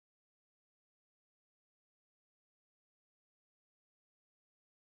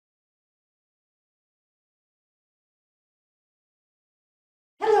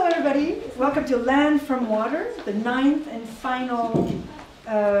everybody. Welcome to Land from Water, the 9th and final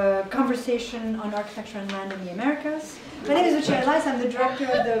conversation on architecture and land in the Americas. My name is Lucia Elias. I'm the director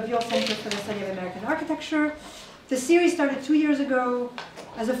of the Buell Center for the Study of American Architecture. The series started 2 years ago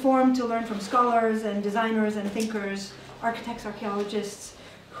as a forum to learn from scholars and designers and thinkers, architects, archaeologists,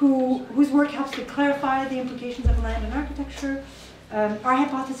 whose work helps to clarify the implications of land and architecture. Our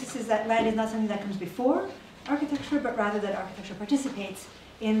hypothesis is that land is not something that comes before architecture, but rather that architecture participates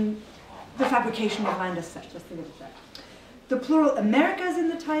in the fabrication of land as such. Let's think of that. The plural Americas in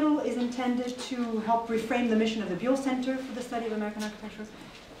the title is intended to help reframe the mission of the Buell Center for the Study of American Architecture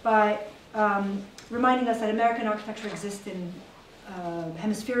by reminding us that American architecture exists in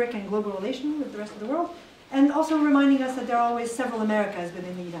hemispheric and global relation with the rest of the world, and also reminding us that there are always several Americas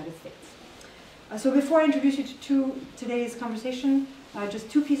within the United States. So before I introduce you to today's conversation, just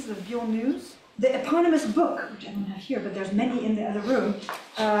two pieces of Buell news. The eponymous book, which I don't have here, but there's many in the other room,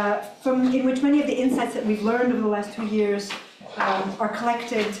 in which many of the insights that we've learned over the last 2 years are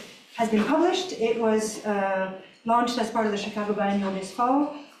collected, has been published. It was launched as part of the Chicago Biennial this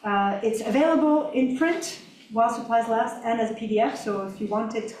fall. It's available in print while supplies last and as a PDF, so if you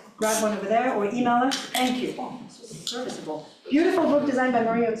want it, grab one over there or email us. Thank you. Oh, so serviceable. Beautiful book designed by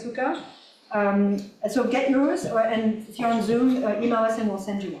Maria Otsuka. So get yours, and if you're on Zoom, email us and we'll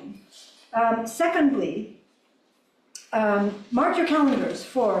send you one. Secondly, mark your calendars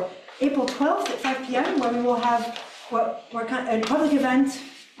for April 12th at 5 p.m. where we will have a public event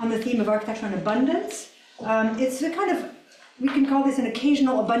on the theme of architecture and abundance. It's a kind of, we can call this an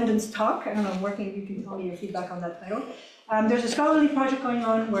occasional abundance talk. I don't know, you can tell me your feedback on that title. There's a scholarly project going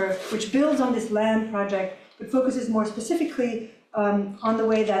on which builds on this land project, but focuses more specifically on the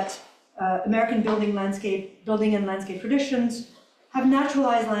way that American building and landscape traditions have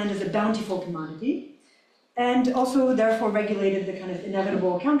naturalized land as a bountiful commodity, and also therefore regulated the kind of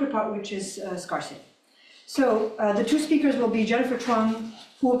inevitable counterpart, which is scarcity. So the two speakers will be Jennifer Truong,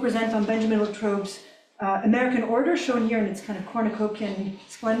 who will present on Benjamin Latrobe's American Order, shown here in its kind of cornucopian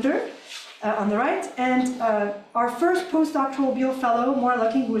splendor on the right, and our first postdoctoral Buell Fellow, Maura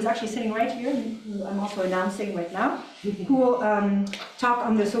Lucking, who is actually sitting right here, who I'm also announcing right now, who will talk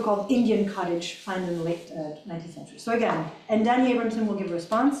on the so-called Indian cottage planned in the late 19th century. So again, and Danny Abramson will give a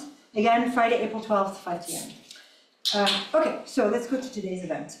response. Again, Friday, April 12th, 5 p.m. Okay, so let's go to today's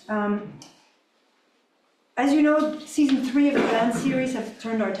event. As you know, season 3 of the land series have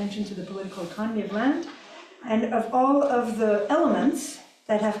turned our attention to the political economy of land, and of all of the elements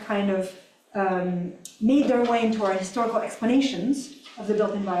that have kind of made their way into our historical explanations of the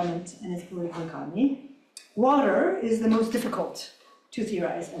built environment and its political economy, water is the most difficult to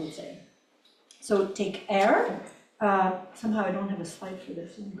theorize, I would say. So take air. Somehow I don't have a slide for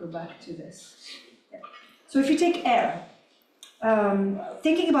this. Let me go back to this. Yeah. So if you take air,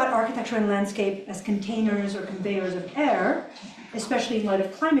 thinking about architecture and landscape as containers or conveyors of air, especially in light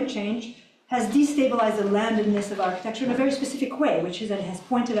of climate change, has destabilized the landedness of architecture in a very specific way, which is that it has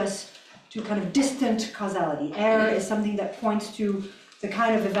pointed us to kind of distant causality. Air is something that points to the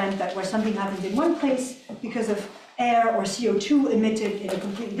kind of event where something happens in one place because of air or CO2 emitted in a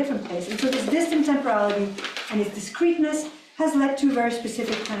completely different place. And so this distant temporality and its discreteness has led to a very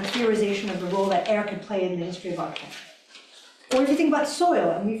specific kind of theorization of the role that air could play in the history of architecture. Or if you think about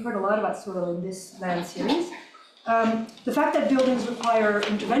soil, and we've heard a lot about soil in this land series, the fact that buildings require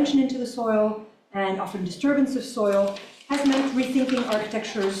intervention into the soil and often disturbance of soil has meant rethinking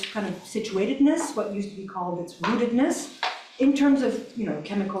architecture's kind of situatedness, what used to be called its rootedness, in terms of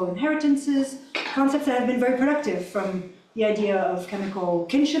chemical inheritances, concepts that have been very productive, from the idea of chemical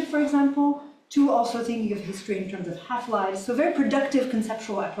kinship, for example, to also thinking of history in terms of half-lives. So very productive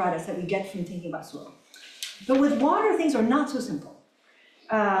conceptual apparatus that we get from thinking about soil. But with water, things are not so simple.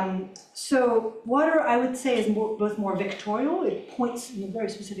 So water, I would say, is both more vectorial. It points in a very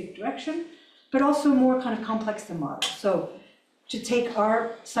specific direction, but also more kind of complex to model. So to take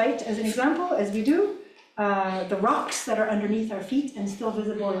our site as an example, as we do, the rocks that are underneath our feet and still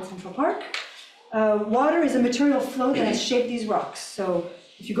visible in Central Park, water is a material flow that has shaped these rocks. So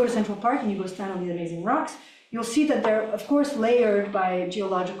if you go to Central Park and you go stand on these amazing rocks, you'll see that they're, of course, layered by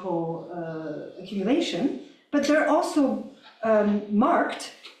geological accumulation, but they're also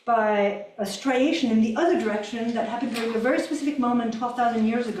marked by a striation in the other direction that happened during a very specific moment 12,000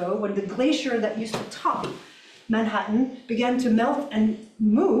 years ago, when the glacier that used to top Manhattan began to melt and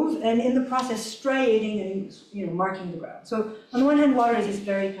move, and in the process striating and marking the ground. So on the one hand, water is this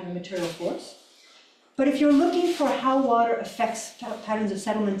very kind of material force. But if you're looking for how water affects patterns of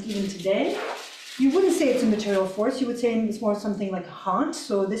settlement even today, you wouldn't say it's a material force. You would say it's more something like a haunt.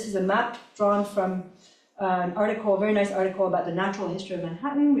 So this is a map drawn from an article, a very nice article about the natural history of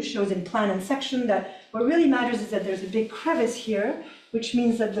Manhattan, which shows in plan and section that what really matters is that there's a big crevice here, which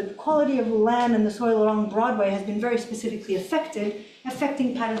means that the quality of land and the soil along Broadway has been very specifically affected,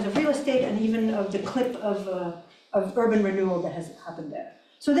 affecting patterns of real estate and even of the clip of urban renewal that has happened there.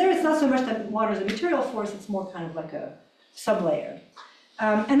 So there it's not so much that water is a material force, it's more kind of like a sublayer.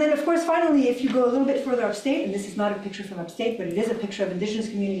 And then, of course, finally, if you go a little bit further upstate, and this is not a picture from upstate, but it is a picture of indigenous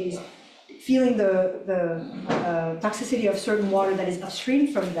communities feeling the toxicity of certain water that is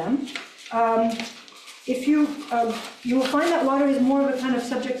upstream from them, if you will find that water is more of a kind of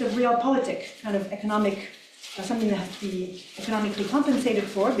subject of realpolitik, kind of economic, something that has to be economically compensated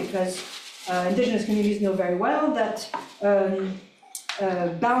for, because indigenous communities know very well that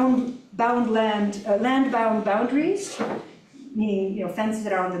land-bound boundaries, meaning fences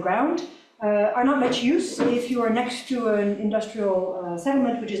that are on the ground, are not much use if you are next to an industrial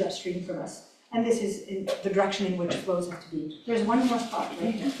settlement which is upstream from us. And this is in the direction in which flows have to be. There's one more spot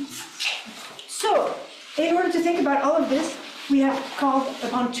right here. So, in order to think about all of this, we have called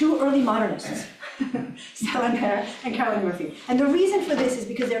upon two early modernists, Stella Nair and Caroline Murphy. And the reason for this is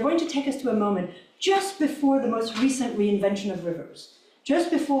because they're going to take us to a moment just before the most recent reinvention of rivers.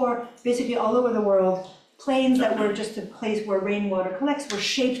 Just before, basically all over the world, plains that were just a place where rainwater collects were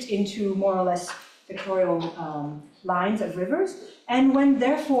shaped into more or less pictorial lines of rivers. And when,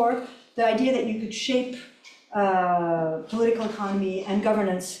 therefore, the idea that you could shape political economy and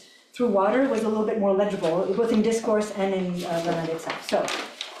governance through water was a little bit more legible, both in discourse and in the land itself. So,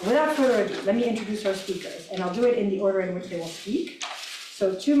 without further ado, let me introduce our speakers, and I'll do it in the order in which they will speak.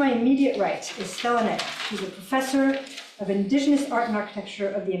 So, to my immediate right is Stella Nair. She's a professor of Indigenous Art and Architecture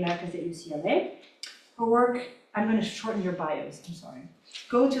of the Americas at UCLA. Her work, I'm going to shorten your bios, I'm sorry.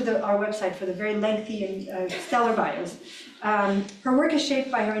 Go to our website for the very lengthy and stellar bios. Her work is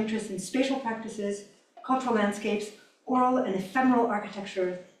shaped by her interest in spatial practices, cultural landscapes, oral and ephemeral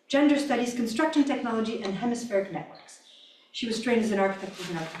architecture, gender studies, construction technology, and hemispheric networks. She was trained as an architect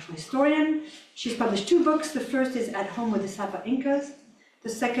and architectural historian. She's published 2 books. The first is At Home with the Sapa Incas. The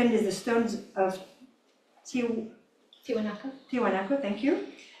second is The Stones of Tiwanaku, thank you.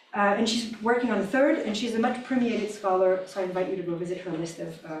 And she's working on the third, and she's a much permeated scholar, so I invite you to go visit her list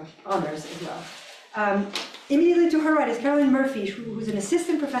of honors as well. Immediately to her right is Caroline Murphy, who's an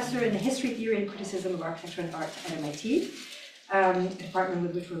assistant professor in the history, theory, and criticism of architecture and art at MIT, a department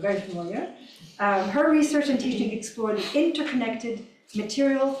with which we're very familiar. Her research and teaching explore the interconnected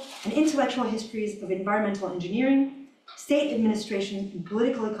material and intellectual histories of environmental engineering, state administration, and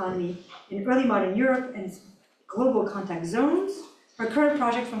political economy in early modern Europe and global contact zones. Her current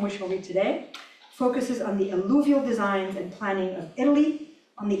project, from which we'll read today, focuses on the alluvial designs and planning of Italy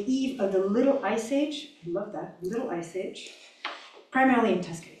on the eve of the Little Ice Age. I love that, Little Ice Age, primarily in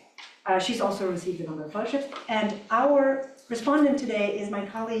Tuscany. She's also received a number of fellowships. And our respondent today is my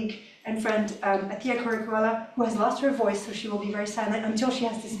colleague and friend, Atia Korikuala, who has lost her voice, so she will be very silent until she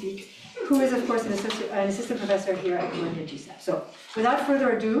has to speak, who is, of course, an assistant professor here at Columbia GSAP. So, without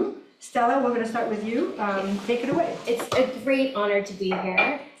further ado, Stella, we're going to start with you. Take it away. It's a great honor to be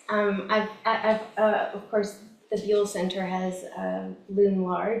here. Of course, the Buell Center has loomed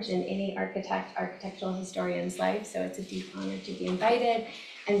large in any architectural historian's life, so it's a deep honor to be invited.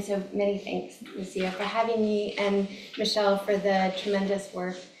 And so many thanks, Lucia, for having me, and Michelle for the tremendous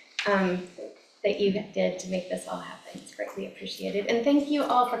work that you did to make this all happen. It's greatly appreciated. And thank you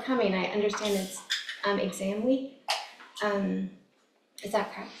all for coming. I understand it's exam week. Is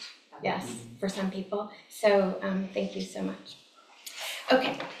that correct? Yes, for some people. So thank you so much.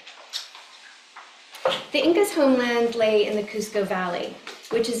 Okay. The Inca's homeland lay in the Cuzco Valley,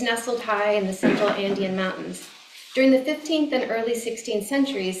 which is nestled high in the central Andean mountains. During the 15th and early 16th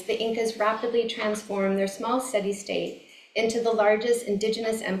centuries, the Incas rapidly transformed their small city-state into the largest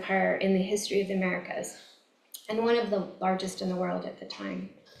indigenous empire in the history of the Americas, and one of the largest in the world at the time.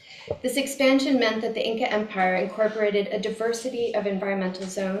 This expansion meant that the Inca Empire incorporated a diversity of environmental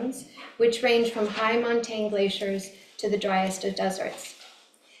zones, which ranged from high montane glaciers to the driest of deserts.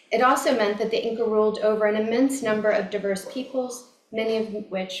 It also meant that the Inca ruled over an immense number of diverse peoples, many of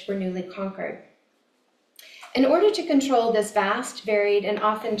which were newly conquered. In order to control this vast, varied, and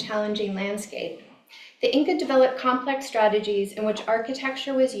often challenging landscape, the Inca developed complex strategies in which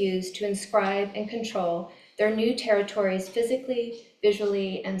architecture was used to inscribe and control their new territories physically,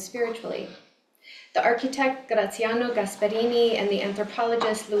 visually, and spiritually. The architect Graziano Gasparini and the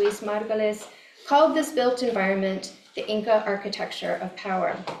anthropologist Luis Margules called this built environment the Inca architecture of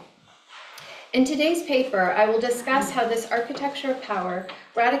power. In today's paper, I will discuss how this architecture of power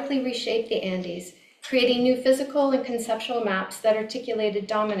radically reshaped the Andes, creating new physical and conceptual maps that articulated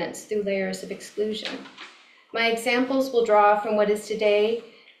dominance through layers of exclusion. My examples will draw from what is today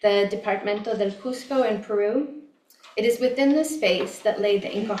the Departamento del Cuzco in Peru. It is within this space that lay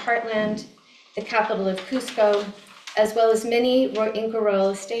the Inca heartland, the capital of Cuzco, as well as many Inca royal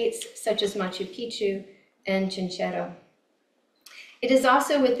estates such as Machu Picchu and Chinchero. It is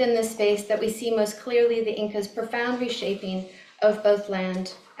also within this space that we see most clearly the Incas' profound reshaping of both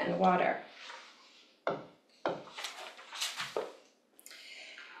land and water.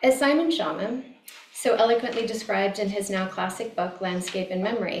 As Simon Schaumann so eloquently described in his now classic book, Landscape and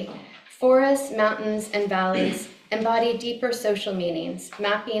Memory, forests, mountains, and valleys embody deeper social meanings,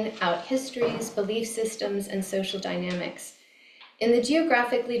 mapping out histories, belief systems, and social dynamics. In the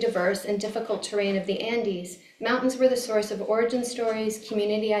geographically diverse and difficult terrain of the Andes, mountains were the source of origin stories,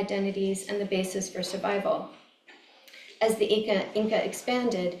 community identities, and the basis for survival. As the Inca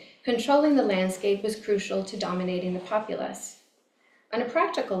expanded, controlling the landscape was crucial to dominating the populace. On a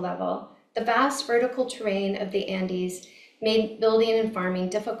practical level, the vast vertical terrain of the Andes made building and farming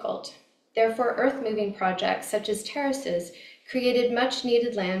difficult. Therefore, earth-moving projects such as terraces created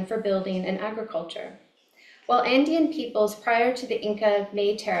much-needed land for building and agriculture. While Andean peoples prior to the Inca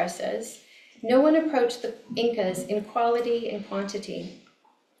made terraces, no one approached the Incas in quality and quantity.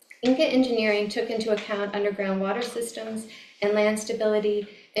 Inca engineering took into account underground water systems and land stability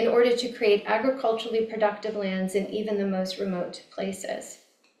in order to create agriculturally productive lands in even the most remote places.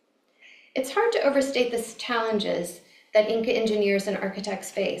 It's hard to overstate the challenges that Inca engineers and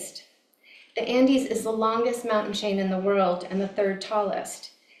architects faced. The Andes is the longest mountain chain in the world and the third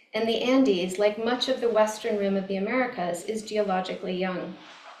tallest, and the Andes, like much of the western rim of the Americas, is geologically young.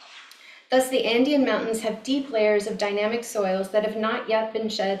 Thus, the Andean mountains have deep layers of dynamic soils that have not yet been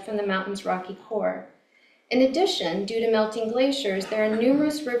shed from the mountain's rocky core. In addition, due to melting glaciers, there are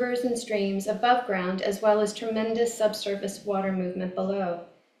numerous rivers and streams above ground, as well as tremendous subsurface water movement below.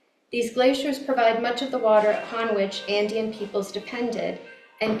 These glaciers provide much of the water upon which Andean peoples depended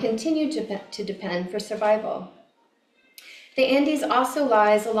and continue to depend for survival. The Andes also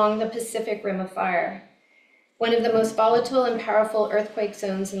lies along the Pacific Rim of Fire, one of the most volatile and powerful earthquake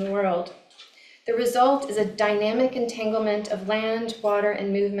zones in the world. The result is a dynamic entanglement of land, water,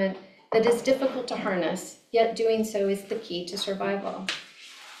 and movement that is difficult to harness, yet doing so is the key to survival.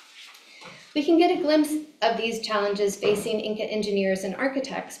 We can get a glimpse of these challenges facing Inca engineers and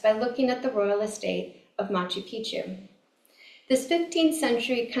architects by looking at the royal estate of Machu Picchu. This 15th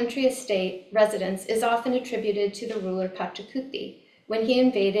century country estate residence is often attributed to the ruler Pachacuti when he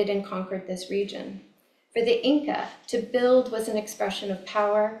invaded and conquered this region. For the Inca, to build was an expression of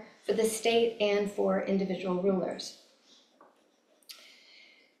power for the state and for individual rulers.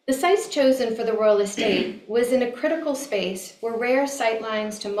 The site chosen for the royal estate was in a critical space where rare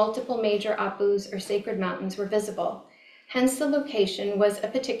sightlines to multiple major apus or sacred mountains were visible. Hence, the location was a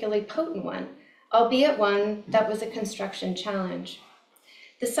particularly potent one, albeit one that was a construction challenge.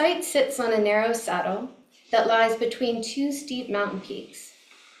 The site sits on a narrow saddle that lies between two steep mountain peaks.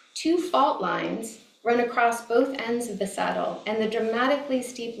 Two fault lines run across both ends of the saddle, and the dramatically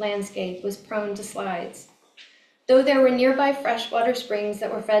steep landscape was prone to slides. Though there were nearby freshwater springs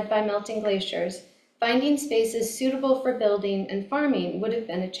that were fed by melting glaciers, finding spaces suitable for building and farming would have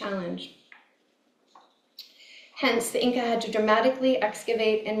been a challenge. Hence, the Inca had to dramatically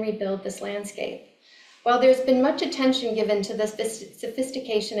excavate and rebuild this landscape. While there's been much attention given to the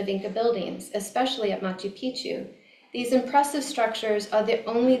sophistication of Inca buildings, especially at Machu Picchu, these impressive structures are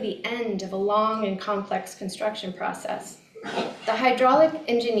only the end of a long and complex construction process. The hydraulic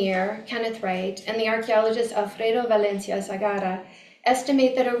engineer, Kenneth Wright, and the archaeologist Alfredo Valencia Zagara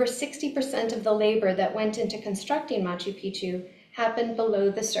estimate that over 60% of the labor that went into constructing Machu Picchu happened below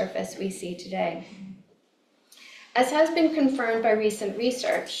the surface we see today. As has been confirmed by recent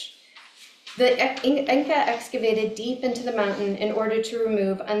research, the Inca excavated deep into the mountain in order to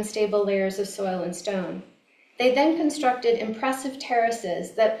remove unstable layers of soil and stone. They then constructed impressive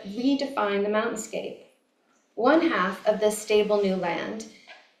terraces that redefined the mountainscape. On one half of this stable new land,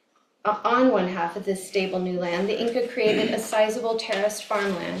 the Inca created a sizable terraced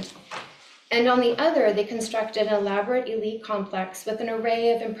farmland. And on the other, they constructed an elaborate elite complex with an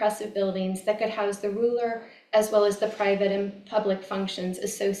array of impressive buildings that could house the ruler as well as the private and public functions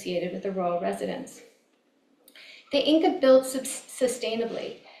associated with the royal residence. The Inca built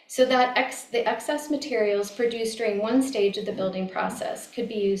sustainably so that the excess materials produced during one stage of the building process could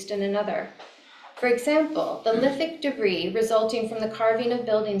be used in another. For example, the lithic debris resulting from the carving of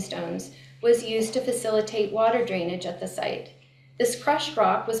building stones was used to facilitate water drainage at the site. This crushed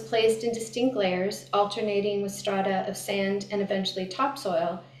rock was placed in distinct layers, alternating with strata of sand and eventually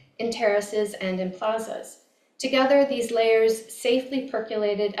topsoil in terraces and in plazas. Together, these layers safely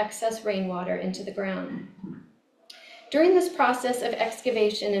percolated excess rainwater into the ground. During this process of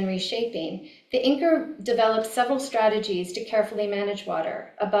excavation and reshaping, the Inca developed several strategies to carefully manage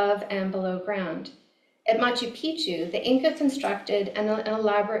water above and below ground. At Machu Picchu, the Inca constructed an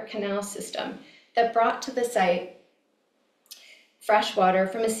elaborate canal system that brought to the site fresh water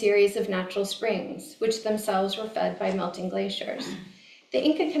from a series of natural springs, which themselves were fed by melting glaciers. The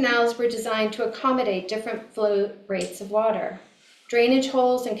Inca canals were designed to accommodate different flow rates of water. Drainage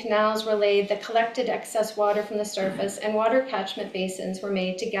holes and canals were laid that collected excess water from the surface, and water catchment basins were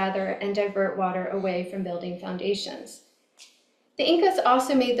made to gather and divert water away from building foundations. The Incas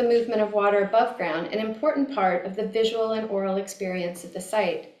also made the movement of water above ground an important part of the visual and oral experience of the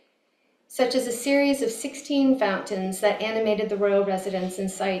site, such as a series of 16 fountains that animated the royal residence in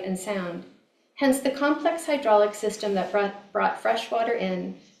sight and sound. Hence, the complex hydraulic system that brought fresh water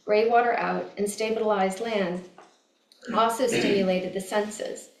in, gray water out, and stabilized land also stimulated the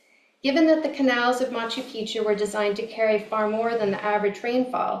senses. Given that the canals of Machu Picchu were designed to carry far more than the average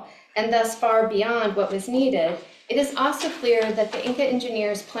rainfall, and thus far beyond what was needed, it is also clear that the Inca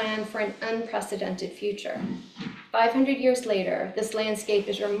engineers planned for an unprecedented future. 500 years later, this landscape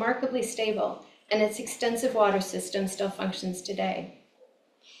is remarkably stable, and its extensive water system still functions today.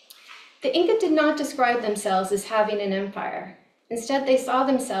 The Inca did not describe themselves as having an empire. Instead, they saw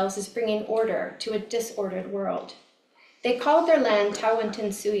themselves as bringing order to a disordered world. They called their land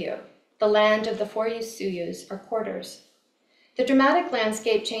Tawantinsuyu, the land of the 4 Suyus, or quarters. The dramatic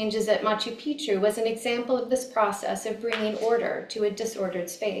landscape changes at Machu Picchu was an example of this process of bringing order to a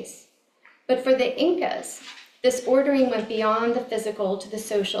disordered space. But for the Incas, this ordering went beyond the physical to the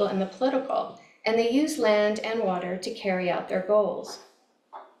social and the political, and they used land and water to carry out their goals.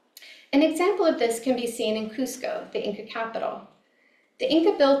 An example of this can be seen in Cuzco, the Inca capital. The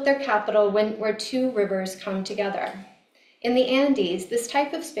Inca built their capital where 2 rivers come together. In the Andes, this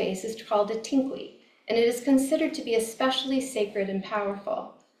type of space is called a tinqui, and it is considered to be especially sacred and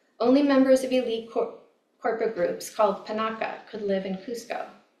powerful. Only members of elite corporate groups called Panaca could live in Cuzco.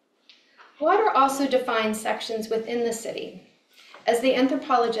 Water also defines sections within the city. As the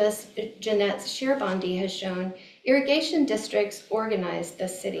anthropologist Jeanette Shirabandi has shown, irrigation districts organized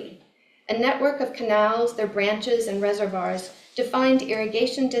this city. A network of canals, their branches, and reservoirs defined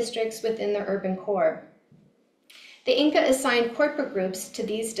irrigation districts within the urban core. The Inca assigned corporate groups to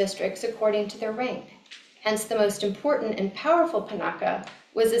these districts according to their rank. Hence, the most important and powerful Panaca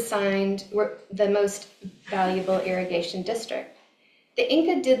was assigned the most valuable irrigation district. The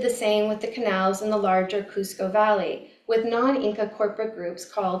Inca did the same with the canals in the larger Cuzco Valley, with non-Inca corporate groups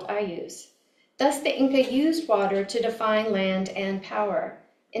called ayus. Thus, the Inca used water to define land and power.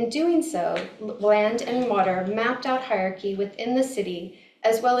 In doing so, land and water mapped out hierarchy within the city,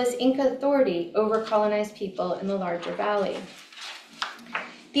 as well as Inca authority over colonized people in the larger valley.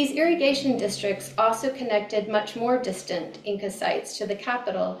 These irrigation districts also connected much more distant Inca sites to the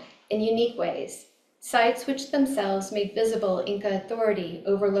capital in unique ways, sites which themselves made visible Inca authority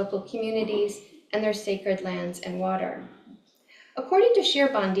over local communities and their sacred lands and water. According to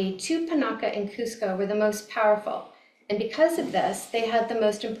Shirabandi, 2 Panaca in Cuzco were the most powerful, and because of this, they had the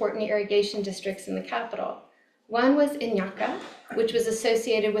most important irrigation districts in the capital. One was Inca, which was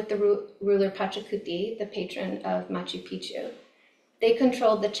associated with the ruler Pachacuti, the patron of Machu Picchu. They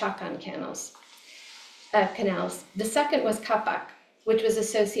controlled the Chacan canals. The second was Capac, which was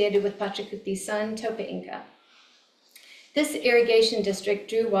associated with Pachacuti's son, Tope Inca. This irrigation district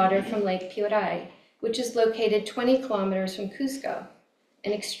drew water from Lake Piuray, which is located 20 kilometers from Cuzco.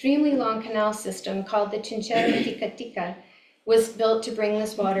 An extremely long canal system called the Chinchero Tica was built to bring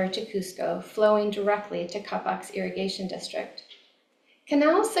this water to Cuzco, flowing directly to Capac's irrigation district.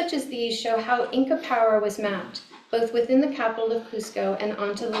 Canals such as these show how Inca power was mapped, both within the capital of Cuzco and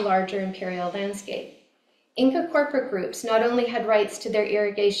onto the larger imperial landscape. Inca corporate groups not only had rights to their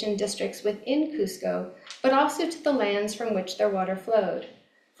irrigation districts within Cuzco, but also to the lands from which their water flowed.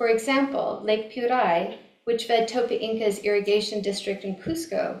 For example, Lake Piuray, which fed Tope Inca's irrigation district in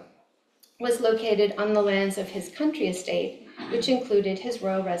Cuzco, was located on the lands of his country estate, which included his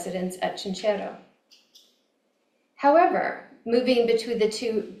royal residence at Chinchero. However, moving between the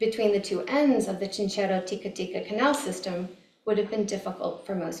two ends of the Chinchero Tica canal system would have been difficult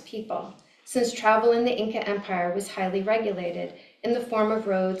for most people, since travel in the Inca Empire was highly regulated in the form of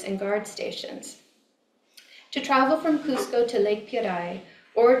roads and guard stations. To travel from Cuzco to Lake Piuray,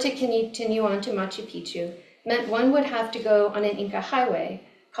 or to continue on to Machu Picchu, meant one would have to go on an Inca highway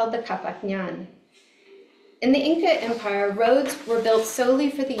called the Capac Ñan. In the Inca Empire, roads were built solely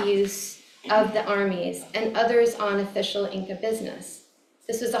for the use of the armies and others on official Inca business.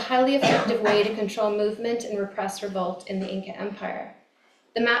 This was a highly effective way to control movement and repress revolt in the Inca Empire.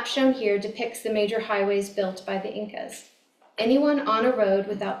 The map shown here depicts the major highways built by the Incas. Anyone on a road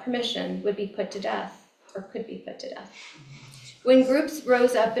without permission would be put to death, or could be put to death. When groups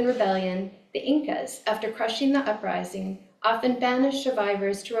rose up in rebellion, the Incas, after crushing the uprising, often banished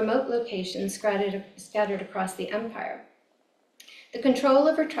survivors to remote locations scattered across the empire. The control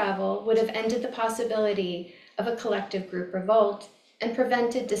over travel would have ended the possibility of a collective group revolt and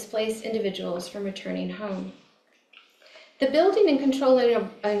prevented displaced individuals from returning home. The building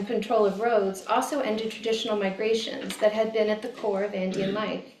and control of roads also ended traditional migrations that had been at the core of Andean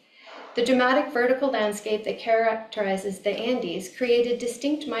life. The dramatic vertical landscape that characterizes the Andes created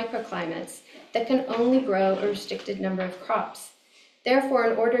distinct microclimates that can only grow a restricted number of crops. Therefore,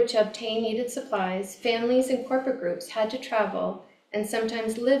 in order to obtain needed supplies, families and corporate groups had to travel and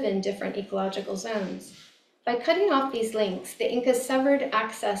sometimes live in different ecological zones. By cutting off these links, the Incas severed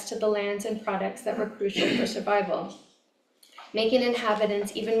access to the lands and products that were crucial for survival, making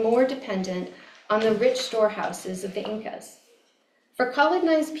inhabitants even more dependent on the rich storehouses of the Incas. For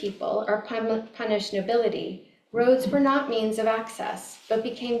colonized people or punished nobility, roads were not means of access, but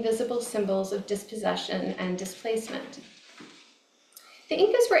became visible symbols of dispossession and displacement. The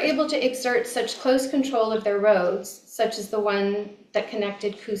Incas were able to exert such close control of their roads, such as the one that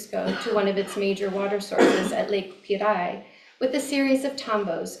connected Cuzco to one of its major water sources at Lake Piray, with a series of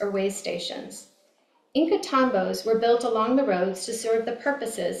tambos or way stations. Inca tambos were built along the roads to serve the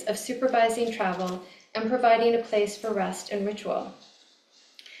purposes of supervising travel and providing a place for rest and ritual.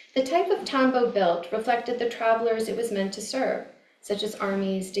 The type of tambo built reflected the travelers it was meant to serve, such as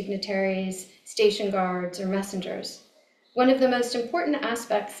armies, dignitaries, station guards, or messengers. One of the most important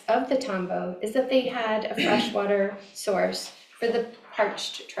aspects of the tambo is that they had a freshwater source for the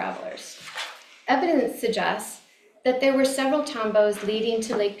parched travelers. Evidence suggests that there were several tambos leading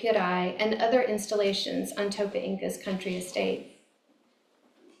to Lake Piray and other installations on Topa Inca's country estate.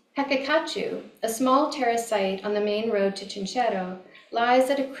 Pacacachu, a small terrace site on the main road to Chinchero, lies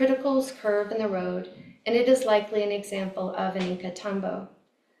at a critical curve in the road, and it is likely an example of an Inca tambo.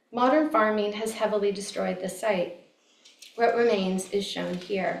 Modern farming has heavily destroyed the site. What remains is shown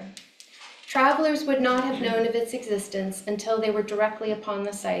here. Travelers would not have known of its existence until they were directly upon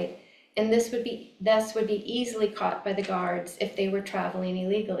the site, and thus would be easily caught by the guards if they were traveling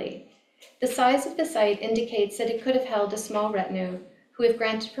illegally. The size of the site indicates that it could have held a small retinue who, if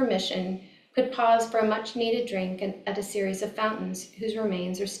granted permission, could pause for a much-needed drink at a series of fountains whose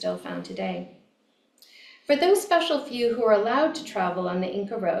remains are still found today. For those special few who were allowed to travel on the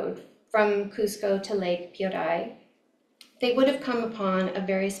Inca road from Cuzco to Lake Piray, they would have come upon a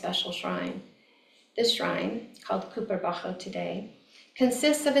very special shrine. This shrine, called Cuperbajo today,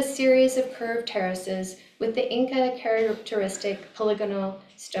 consists of a series of curved terraces with the Inca characteristic polygonal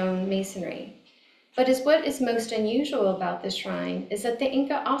stone masonry. But what is most unusual about this shrine is that the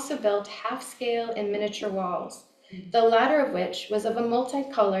Inca also built half-scale and miniature walls, the latter of which was of a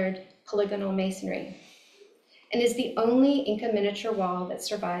multicolored polygonal masonry, and is the only Inca miniature wall that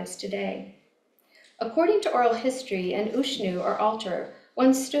survives today. According to oral history, an ushnu, or altar,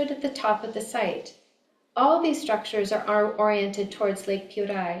 once stood at the top of the site. All these structures are oriented towards Lake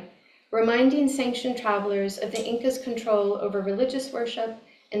Piray, reminding sanctioned travelers of the Incas' control over religious worship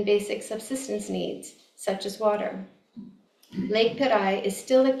and basic subsistence needs, such as water. Lake Piray is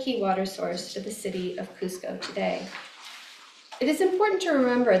still a key water source for the city of Cuzco today. It is important to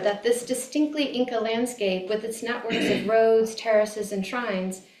remember that this distinctly Inca landscape, with its networks of roads, terraces, and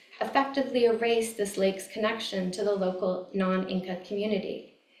shrines, effectively erased this lake's connection to the local non-Inca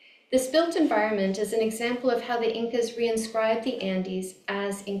community. This built environment is an example of how the Incas reinscribed the Andes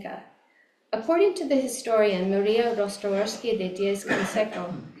as Inca. According to the historian Maria Rostorsky de Diez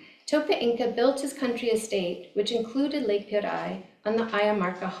Canseco, Topa Inca built his country estate, which included Lake Piray, on the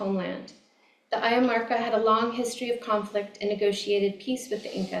Ayamarca homeland. The Ayamarca had a long history of conflict and negotiated peace with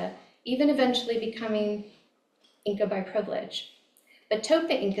the Inca, even eventually becoming Inca by privilege. But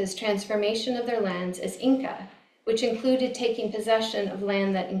Topa Inca's transformation of their lands as Inca, which included taking possession of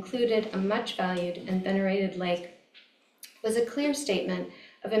land that included a much valued and venerated lake, was a clear statement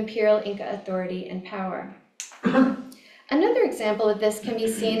of imperial Inca authority and power. Another example of this can be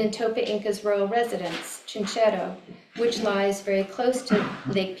seen in Topa Inca's royal residence, Chinchero, which lies very close to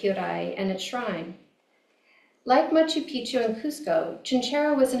Lake Piray and its shrine. Like Machu Picchu and Cuzco,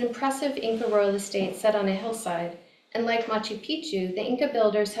 Chinchero was an impressive Inca royal estate set on a hillside, and like Machu Picchu, the Inca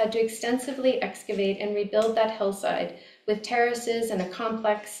builders had to extensively excavate and rebuild that hillside with terraces and a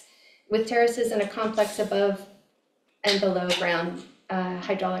complex above and below ground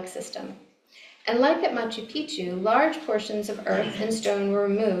hydraulic system. And like at Machu Picchu, large portions of earth and stone were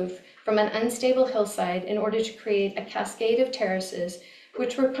removed from an unstable hillside in order to create a cascade of terraces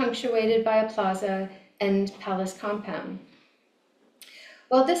which were punctuated by a plaza and palace compound.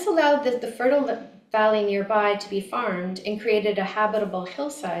 While this allowed the fertile valley nearby to be farmed and created a habitable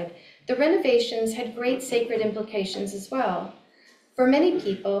hillside, the renovations had great sacred implications as well. For many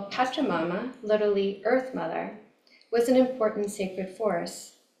people, Pachamama, literally Earth Mother, was an important sacred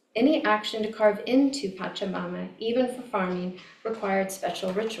force. Any action to carve into Pachamama, even for farming, required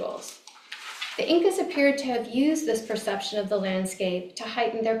special rituals. The Incas appeared to have used this perception of the landscape to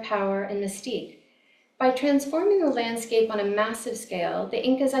heighten their power and mystique. By transforming the landscape on a massive scale, the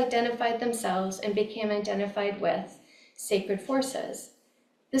Incas identified themselves and became identified with sacred forces.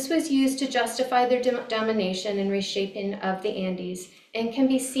 This was used to justify their domination and reshaping of the Andes and can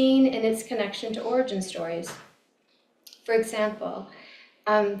be seen in its connection to origin stories. For example,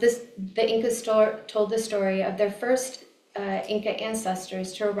 the Incas told the story of their first Inca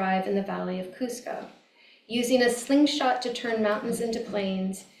ancestors to arrive in the valley of Cuzco. Using a slingshot to turn mountains into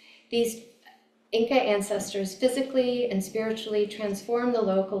plains, these Inca ancestors physically and spiritually transformed the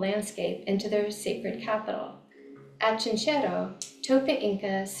local landscape into their sacred capital. At Chinchero, Tope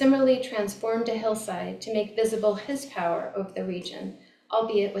Inca similarly transformed a hillside to make visible his power over the region,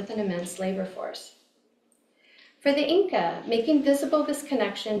 albeit with an immense labor force. For the Inca, making visible this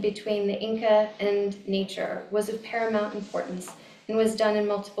connection between the Inca and nature was of paramount importance and was done in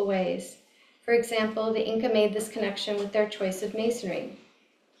multiple ways. For example, the Inca made this connection with their choice of masonry.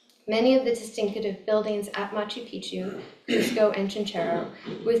 Many of the distinctive buildings at Machu Picchu, Cusco, and Chinchero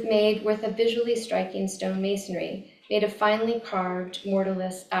were made with a visually striking stone masonry, made of finely carved,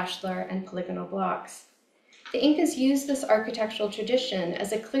 mortarless, ashlar, and polygonal blocks. The Incas used this architectural tradition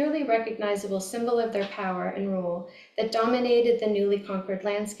as a clearly recognizable symbol of their power and rule that dominated the newly conquered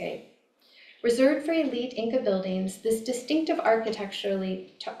landscape. Reserved for elite Inca buildings, this distinctive architecture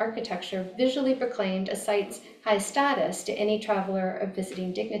visually proclaimed a site's high status to any traveler or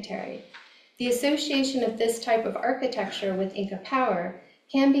visiting dignitary. The association of this type of architecture with Inca power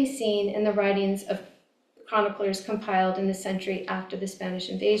can be seen in the writings of chroniclers compiled in the century after the Spanish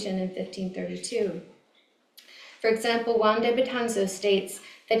invasion in 1532. For example, Juan de Betanzo states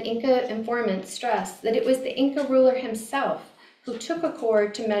that Inca informants stressed that it was the Inca ruler himself who took a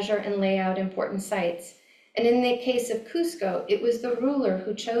cord to measure and lay out important sites. And in the case of Cusco, it was the ruler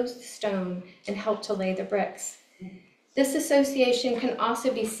who chose the stone and helped to lay the bricks. This association can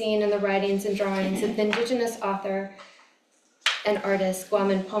also be seen in the writings and drawings of the indigenous author and artist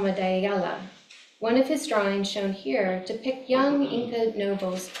Guaman Poma de Ayala. One of his drawings, shown here, depict young Inca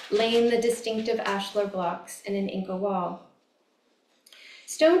nobles laying the distinctive ashlar blocks in an Inca wall.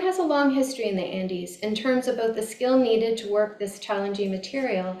 Stone has a long history in the Andes in terms of both the skill needed to work this challenging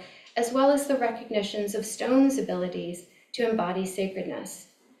material, as well as the recognitions of stone's abilities to embody sacredness.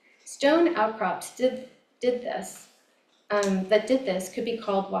 Stone outcrops that did this could be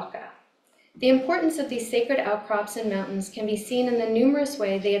called waka. The importance of these sacred outcrops in mountains can be seen in the numerous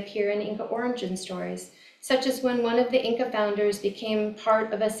ways they appear in Inca origin stories, such as when one of the Inca founders became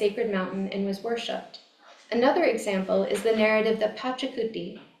part of a sacred mountain and was worshipped. Another example is the narrative that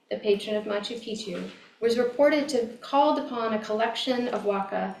Pachacuti, the patron of Machu Picchu, was reported to have called upon a collection of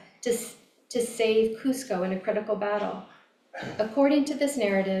waka to save Cusco in a critical battle. According to this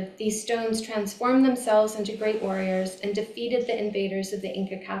narrative, these stones transformed themselves into great warriors and defeated the invaders of the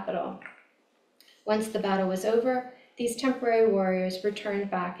Inca capital. Once the battle was over, these temporary warriors returned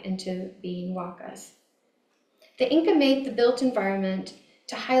back into being wakas. The Inca made the built environment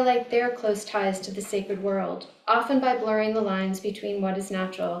to highlight their close ties to the sacred world, often by blurring the lines between what is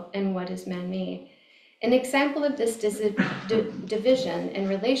natural and what is man-made. An example of this division and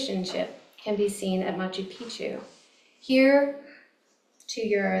relationship can be seen at Machu Picchu. Here, to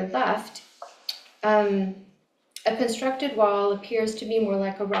your left, a constructed wall appears to be more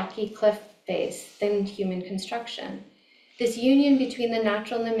like a rocky cliff face than human construction. This union between the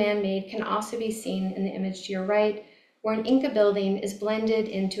natural and the man-made can also be seen in the image to your right, where an Inca building is blended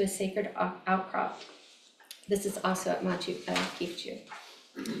into a sacred outcrop. This is also at Machu Picchu.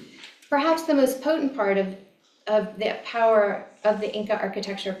 Perhaps the most potent part of the power of the Inca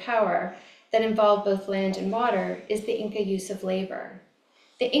architecture power that involved both land and water is the Inca use of labor.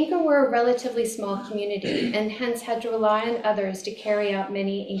 The Inca were a relatively small community and hence had to rely on others to carry out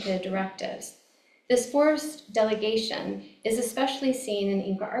many Inca directives. This forced delegation is especially seen in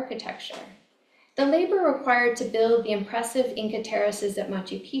Inca architecture. The labor required to build the impressive Inca terraces at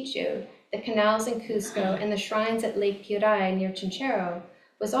Machu Picchu, the canals in Cuzco, and the shrines at Lake Piray near Chinchero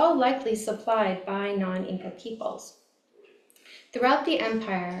was all likely supplied by non-Inca peoples. Throughout the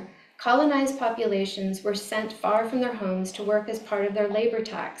empire, colonized populations were sent far from their homes to work as part of their labor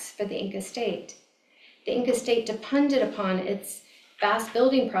tax for the Inca state. The Inca state depended upon its vast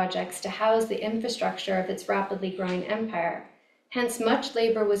building projects to house the infrastructure of its rapidly growing empire. Hence, much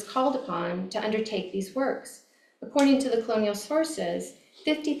labor was called upon to undertake these works. According to the colonial sources,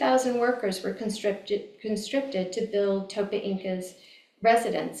 50,000 workers were conscripted to build Topa Inca's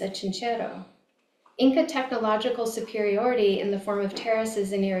residence at Chinchero. Inca technological superiority in the form of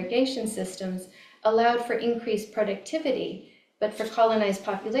terraces and irrigation systems allowed for increased productivity, but for colonized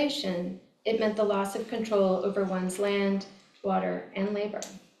population, it meant the loss of control over one's land, water, and labor.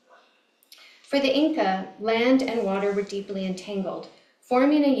 For the Inca, land and water were deeply entangled,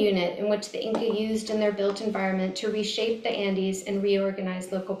 forming a unit in which the Inca used in their built environment to reshape the Andes and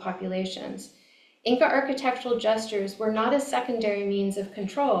reorganize local populations. Inca architectural gestures were not a secondary means of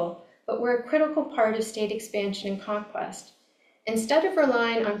control, but were a critical part of state expansion and conquest. Instead of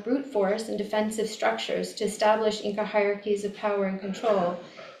relying on brute force and defensive structures to establish Inca hierarchies of power and control,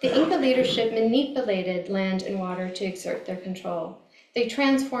 the Inca leadership manipulated land and water to exert their control. They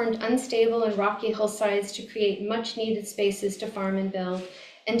transformed unstable and rocky hillsides to create much-needed spaces to farm and build,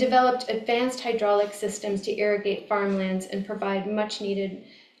 and developed advanced hydraulic systems to irrigate farmlands and provide much-needed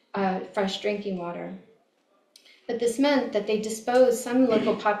fresh drinking water. But this meant that they disposed some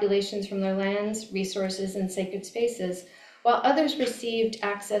local populations from their lands, resources, and sacred spaces, while others received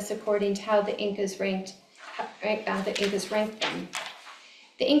access according to how the Incas ranked them.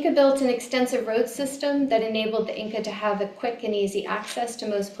 The Inca built an extensive road system that enabled the Inca to have a quick and easy access to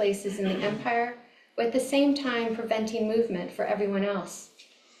most places in the empire, while at the same time preventing movement for everyone else.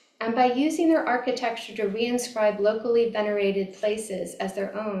 And by using their architecture to reinscribe locally venerated places as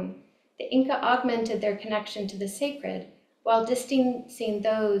their own, the Inca augmented their connection to the sacred while distancing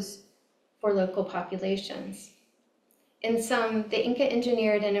those for local populations. In sum, the Inca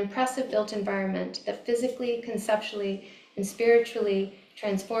engineered an impressive built environment that physically, conceptually, and spiritually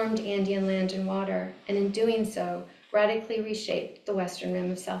transformed Andean land and water, and in doing so, radically reshaped the western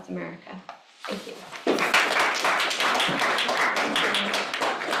rim of South America. Thank you.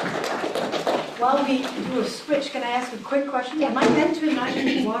 While we do a switch, can I ask a quick question? Yeah. Am I meant to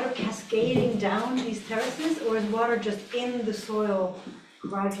imagine water cascading down these terraces, or is water just in the soil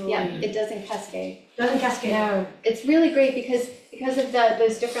gradually? Yeah, it doesn't cascade. Doesn't cascade? No, it's really great because of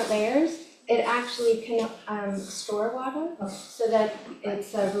those different layers. It actually can store water, so that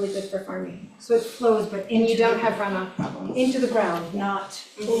it's really good for farming. So it flows, but And you don't have runoff problems. into the ground, not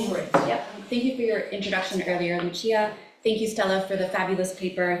over it. Yep. Thank you for your introduction earlier, Lucia. Thank you, Stella, for the fabulous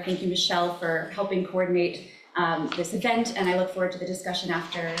paper. Thank you, Michelle, for helping coordinate this event, and I look forward to the discussion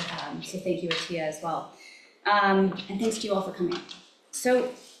after, so thank you, Atia, as well. And thanks to you all for coming.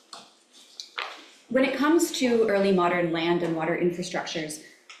 So, when it comes to early modern land and water infrastructures,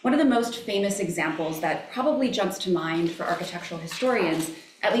 one of the most famous examples that probably jumps to mind for architectural historians,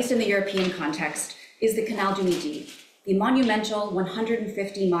 at least in the European context, is the Canal du Midi, the monumental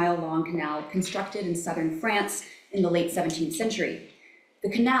 150-mile-long canal constructed in southern France in the late 17th century.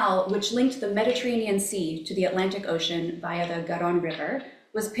 The canal, which linked the Mediterranean Sea to the Atlantic Ocean via the Garonne River,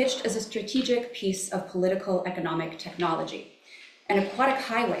 was pitched as a strategic piece of political economic technology, an aquatic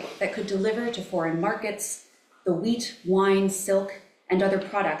highway that could deliver to foreign markets the wheat, wine, silk, and other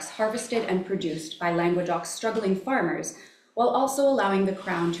products harvested and produced by Languedoc's struggling farmers, while also allowing the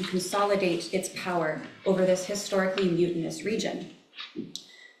crown to consolidate its power over this historically mutinous region.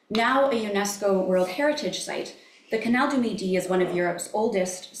 Now a UNESCO World Heritage Site, the Canal du Midi is one of Europe's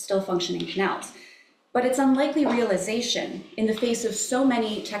oldest still functioning canals, but its unlikely realization in the face of so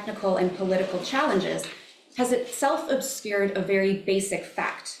many technical and political challenges has itself obscured a very basic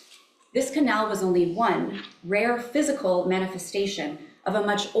fact. This canal was only one rare physical manifestation of a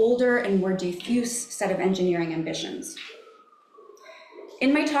much older and more diffuse set of engineering ambitions.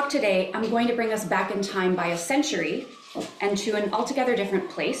 In my talk today, I'm going to bring us back in time by a century and to an altogether different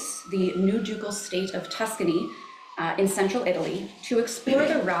place, the new ducal state of Tuscany in central Italy, to explore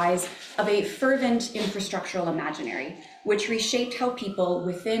the rise of a fervent infrastructural imaginary, which reshaped how people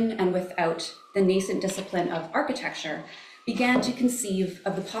within and without the nascent discipline of architecture began to conceive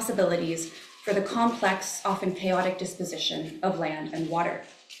of the possibilities for the complex, often chaotic disposition of land and water.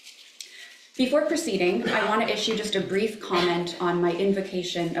 Before proceeding, I want to issue just a brief comment on my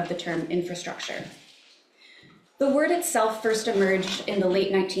invocation of the term infrastructure. The word itself first emerged in the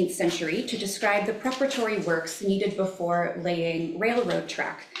late 19th century to describe the preparatory works needed before laying railroad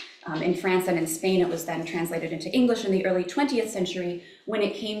track. In France and in Spain, it was then translated into English in the early 20th century when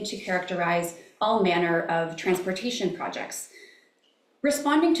it came to characterize all manner of transportation projects.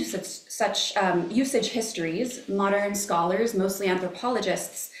 Responding to such usage histories, modern scholars, mostly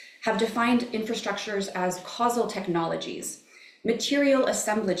anthropologists, have defined infrastructures as causal technologies, material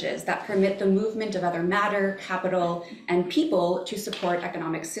assemblages that permit the movement of other matter, capital, and people to support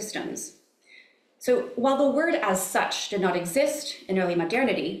economic systems. So while the word as such did not exist in early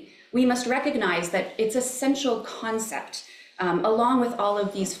modernity, we must recognize that its essential concept, along with all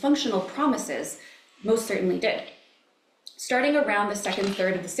of these functional promises, most certainly did. Starting around the second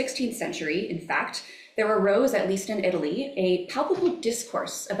third of the 16th century, in fact, there arose, at least in Italy, a palpable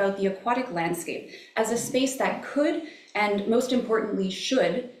discourse about the aquatic landscape as a space that could, and most importantly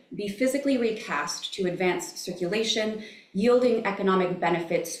should, be physically recast to advance circulation, yielding economic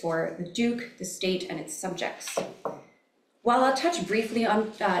benefits for the duke, the state, and its subjects. While I'll touch briefly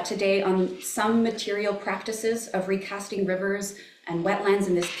today on some material practices of recasting rivers and wetlands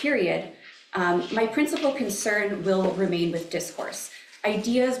in this period, my principal concern will remain with discourse,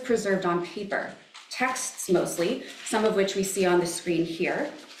 ideas preserved on paper, texts mostly, some of which we see on the screen here,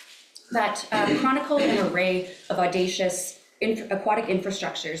 that chronicle an array of audacious aquatic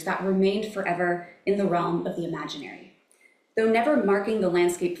infrastructures that remained forever in the realm of the imaginary. Though never marking the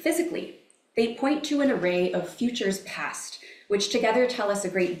landscape physically, they point to an array of futures past, which together tell us a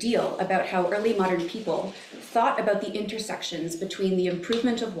great deal about how early modern people thought about the intersections between the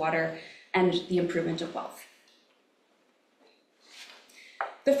improvement of water and the improvement of wealth.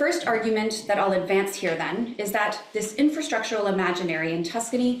 The first argument that I'll advance here then is that this infrastructural imaginary in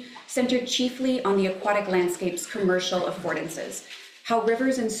Tuscany centered chiefly on the aquatic landscape's commercial affordances, how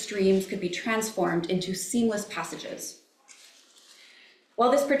rivers and streams could be transformed into seamless passages. While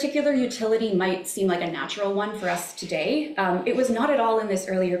this particular utility might seem like a natural one for us today, it was not at all in this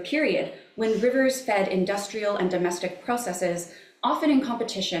earlier period when rivers fed industrial and domestic processes, often in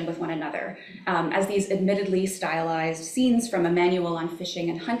competition with one another, as these admittedly stylized scenes from a manual on fishing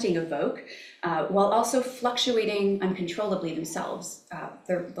and hunting evoke, while also fluctuating uncontrollably themselves,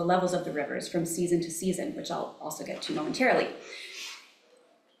 the levels of the rivers from season to season, which I'll also get to momentarily.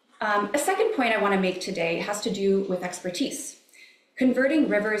 A second point I want to make today has to do with expertise. Converting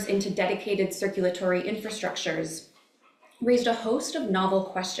rivers into dedicated circulatory infrastructures raised a host of novel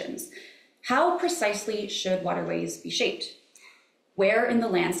questions. How precisely should waterways be shaped? Where in the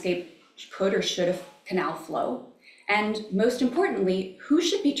landscape could or should a canal flow? And most importantly, who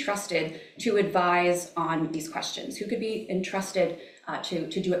should be trusted to advise on these questions? Who could be entrusted to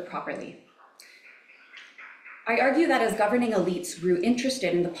do it properly? I argue that as governing elites grew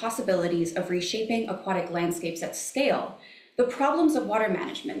interested in the possibilities of reshaping aquatic landscapes at scale, the problems of water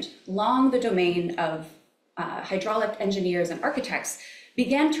management, long the domain of hydraulic engineers and architects,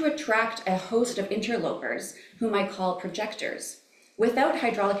 began to attract a host of interlopers, whom I call projectors, without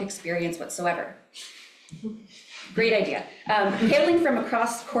hydraulic experience whatsoever. Great idea. Hailing from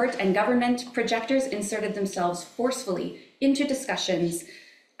across court and government, projectors inserted themselves forcefully into discussions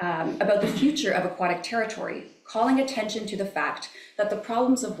about the future of aquatic territory, calling attention to the fact that the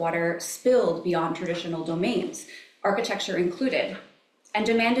problems of water spilled beyond traditional domains, architecture included, and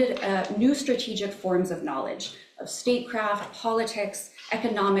demanded new strategic forms of knowledge of statecraft, politics,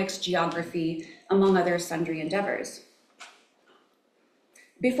 economics, geography, among other sundry endeavors.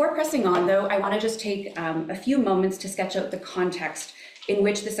 Before pressing on, though, I want to just take a few moments to sketch out the context in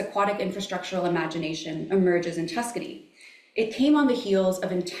which this aquatic infrastructural imagination emerges in Tuscany. It came on the heels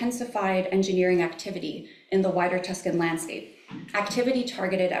of intensified engineering activity in the wider Tuscan landscape, activity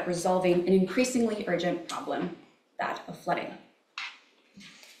targeted at resolving an increasingly urgent problem, that of flooding.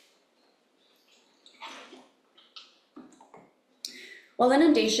 While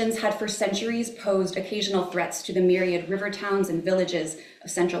inundations had for centuries posed occasional threats to the myriad river towns and villages of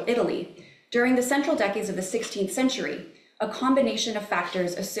central Italy, during the central decades of the 16th century, a combination of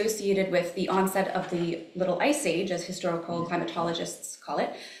factors associated with the onset of the Little Ice Age, as historical climatologists call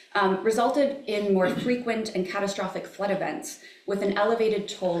it, resulted in more frequent and catastrophic flood events with an elevated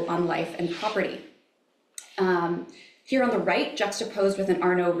toll on life and property. Here on the right, juxtaposed with an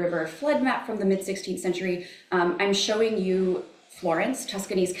Arno River flood map from the mid-16th century, I'm showing you Florence,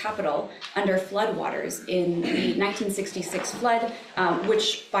 Tuscany's capital, under floodwaters in the 1966 flood,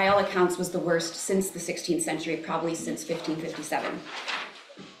 which by all accounts was the worst since the 16th century, probably since 1557.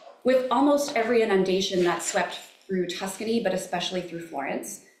 With almost every inundation that swept through Tuscany, but especially through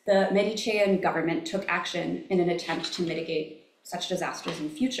Florence, the Medicean government took action in an attempt to mitigate such disasters in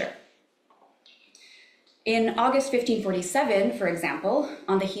the future. In August 1547, for example,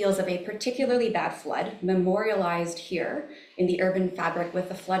 on the heels of a particularly bad flood, memorialized here in the urban fabric with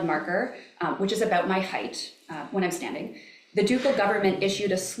the flood marker, which is about my height when I'm standing, the ducal government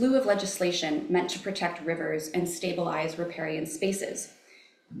issued a slew of legislation meant to protect rivers and stabilize riparian spaces.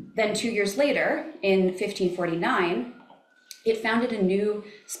 Then 2 years later, in 1549, it founded a new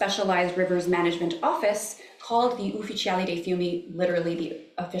specialized rivers management office called the Ufficiali dei Fiumi, literally the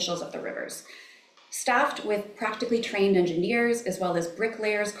officials of the rivers. Staffed with practically trained engineers, as well as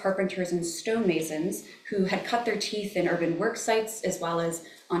bricklayers, carpenters, and stonemasons who had cut their teeth in urban work sites, as well as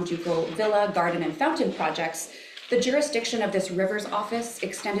on ducal villa, garden, and fountain projects, the jurisdiction of this rivers office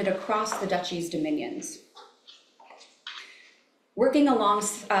extended across the duchy's dominions. Working along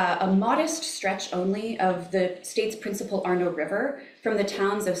a modest stretch only of the state's principal Arno River, from the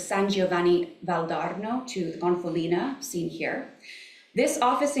towns of San Giovanni Valdarno to Gonfalina, seen here, this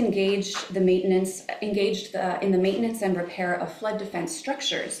office engaged in the maintenance and repair of flood defense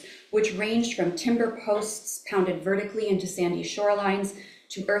structures, which ranged from timber posts pounded vertically into sandy shorelines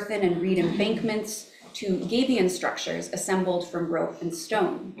to earthen and reed embankments to gabion structures assembled from rope and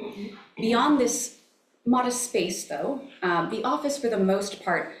stone. Beyond this modest space, though, the office, for the most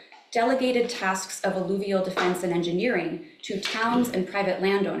part, delegated tasks of alluvial defense and engineering to towns and private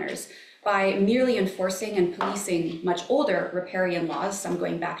landowners by merely enforcing and policing much older riparian laws, some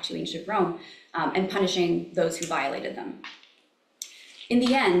going back to ancient Rome, and punishing those who violated them. In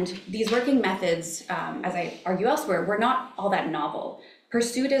the end, these working methods, as I argue elsewhere, were not all that novel,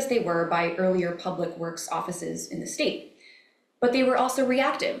 pursued as they were by earlier public works offices in the state. But they were also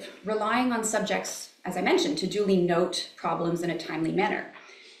reactive, relying on subjects, as I mentioned, to duly note problems in a timely manner.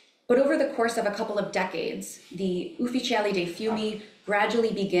 But over the course of a couple of decades, the Ufficiali dei Fiumi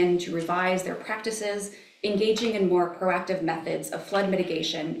gradually begin to revise their practices, engaging in more proactive methods of flood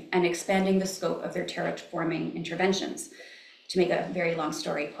mitigation and expanding the scope of their terraforming interventions, to make a very long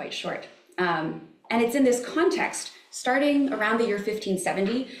story quite short. And it's in this context, starting around the year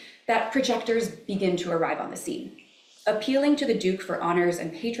 1570, that projectors begin to arrive on the scene. Appealing to the Duke for honors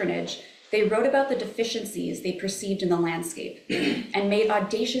and patronage, they wrote about the deficiencies they perceived in the landscape and made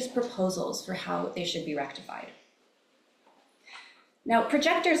audacious proposals for how they should be rectified. Now,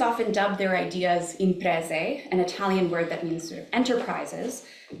 projectors often dubbed their ideas imprese, an Italian word that means sort of enterprises,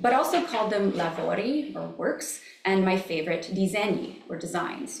 but also called them lavori, or works, and my favorite, disegni, or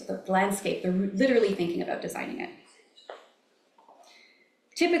designs. So the landscape, they're literally thinking about designing it.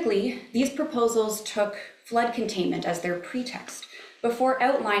 Typically, these proposals took flood containment as their pretext before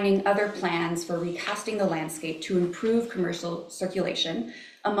outlining other plans for recasting the landscape to improve commercial circulation,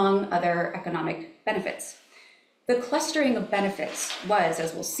 among other economic benefits. The clustering of benefits was,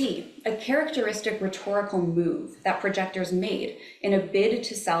 as we'll see, a characteristic rhetorical move that projectors made in a bid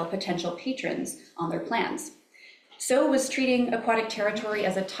to sell potential patrons on their plans. So was treating aquatic territory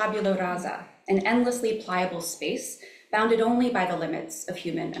as a tabula rasa, an endlessly pliable space bounded only by the limits of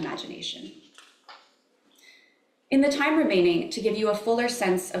human imagination. In the time remaining, to give you a fuller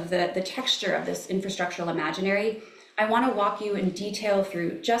sense of the texture of this infrastructural imaginary, I want to walk you in detail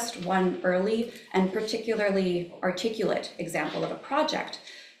through just one early and particularly articulate example of a project,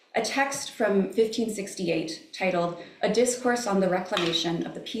 a text from 1568 titled A Discourse on the Reclamation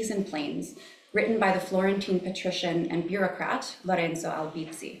of the Pisan Plains, written by the Florentine patrician and bureaucrat Lorenzo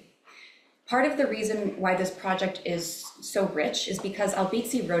Albizzi. Part of the reason why this project is so rich is because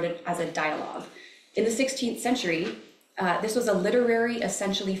Albizzi wrote it as a dialogue. In the 16th century, this was a literary,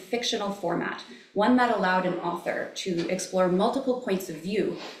 essentially fictional format, one that allowed an author to explore multiple points of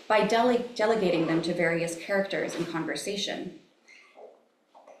view by delegating them to various characters in conversation.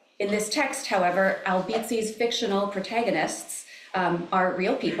 In this text, however, Albizzi's fictional protagonists are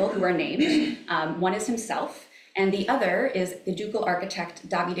real people who are named. One is himself, and the other is the ducal architect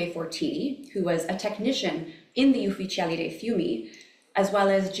Davide Fortini, who was a technician in the Ufficiali dei Fiumi, as well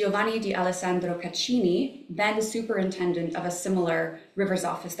as Giovanni di Alessandro Caccini, then superintendent of a similar rivers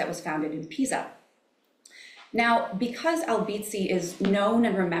office that was founded in Pisa. Now, because Albizzi is known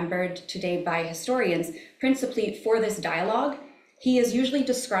and remembered today by historians principally for this dialogue, he is usually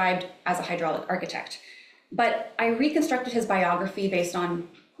described as a hydraulic architect. But I reconstructed his biography based on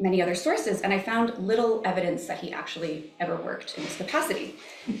many other sources, and I found little evidence that he actually ever worked in this capacity.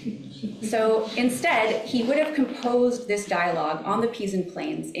 So instead, he would have composed this dialogue on the Pisan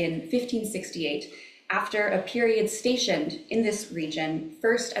Plains in 1568 after a period stationed in this region,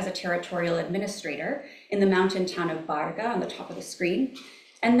 first as a territorial administrator in the mountain town of Barga on the top of the screen,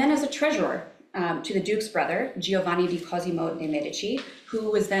 and then as a treasurer to the Duke's brother, Giovanni di Cosimo de' Medici,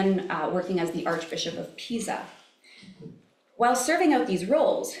 who was then working as the Archbishop of Pisa. While serving out these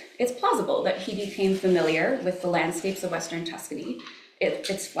roles, it's plausible that he became familiar with the landscapes of Western Tuscany,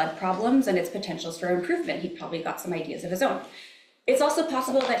 its flood problems and its potentials for improvement. He probably got some ideas of his own. It's also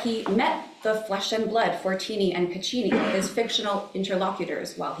possible that he met the flesh and blood Fortini and Caccini, his fictional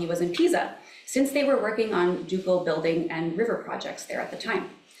interlocutors, while he was in Pisa, since they were working on ducal building and river projects there at the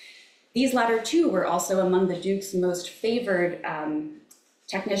time. These latter two were also among the Duke's most favored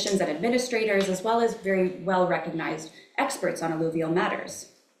technicians and administrators, as well as very well-recognized experts on alluvial matters.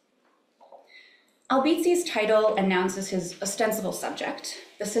 Albizi's title announces his ostensible subject,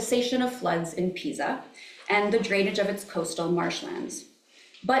 the cessation of floods in Pisa and the drainage of its coastal marshlands.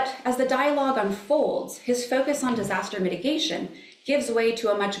 But as the dialogue unfolds, his focus on disaster mitigation gives way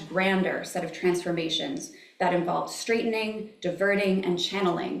to a much grander set of transformations that involved straightening, diverting, and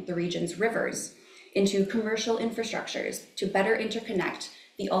channeling the region's rivers into commercial infrastructures to better interconnect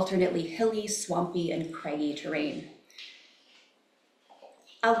the alternately hilly, swampy, and craggy terrain.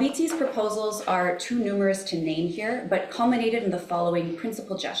 Albizi's proposals are too numerous to name here, but culminated in the following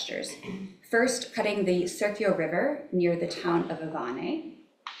principal gestures. First, cutting the Serchio River near the town of Avane.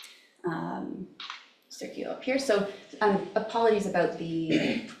 Serchio up here. So apologies about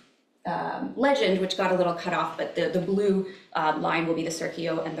the legend, which got a little cut off, but the blue line will be the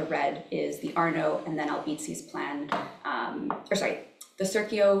Serchio and the red is the Arno, and then Albizi's plan, the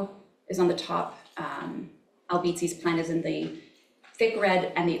Serchio is on the top, Albizi's plan is in the thick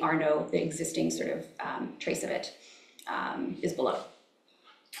red, and the Arno, the existing sort of trace of it, is below.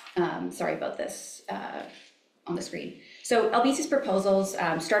 Sorry about this on the screen. So Albizi's proposals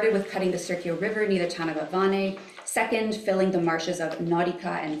started with cutting the Serchio River near the town of Avane. Second, filling the marshes of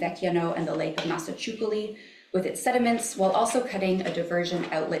Norica and Vecchiano and the lake of Massachucoli with its sediments, while also cutting a diversion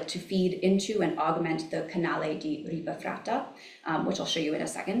outlet to feed into and augment the Canale di Ribafrata, which I'll show you in a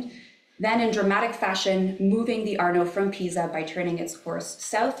second. Then, in dramatic fashion, moving the Arno from Pisa by turning its course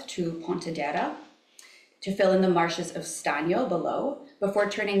south to Pontedera to fill in the marshes of Stagno below, before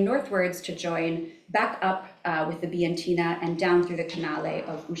turning northwards to join back up with the Biantina and down through the Canale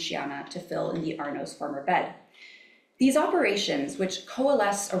of Usciana to fill in the Arno's former bed. These operations, which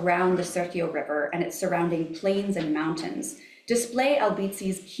coalesce around the Serchio River and its surrounding plains and mountains, display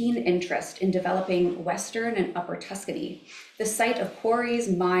Albizi's keen interest in developing Western and Upper Tuscany, the site of quarries,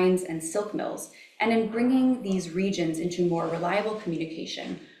 mines, and silk mills, and in bringing these regions into more reliable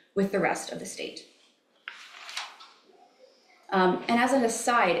communication with the rest of the state. And as an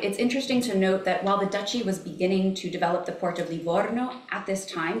aside, it's interesting to note that while the duchy was beginning to develop the port of Livorno at this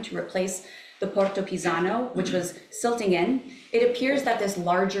time to replace the Porto Pisano, which was silting in, it appears that this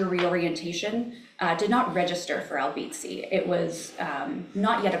larger reorientation did not register for Albizi. It was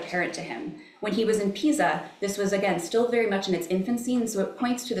not yet apparent to him. When he was in Pisa, this was, again, still very much in its infancy, and so it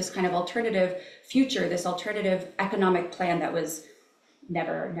points to this kind of alternative future, this alternative economic plan that was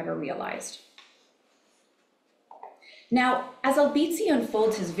never realized. Now, as Albizi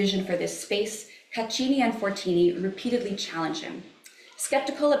unfolds his vision for this space, Caccini and Fortini repeatedly challenge him.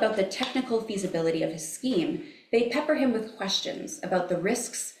 Skeptical about the technical feasibility of his scheme, they pepper him with questions about the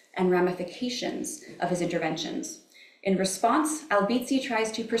risks and ramifications of his interventions. In response, Albizi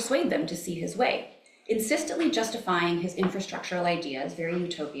tries to persuade them to see his way, insistently justifying his infrastructural ideas, very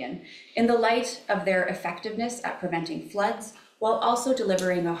utopian, in the light of their effectiveness at preventing floods, while also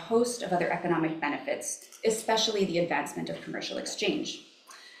delivering a host of other economic benefits, especially the advancement of commercial exchange.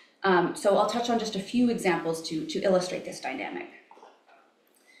 So I'll touch on just a few examples to illustrate this dynamic.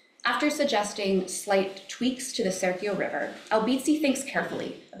 After suggesting slight tweaks to the Serchio River, Albizi thinks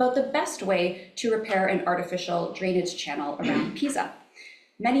carefully about the best way to repair an artificial drainage channel around Pisa.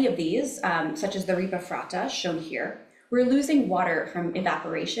 Many of these, such as the Ribafrata, shown here, were losing water from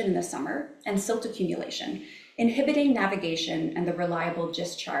evaporation in the summer and silt accumulation, inhibiting navigation and the reliable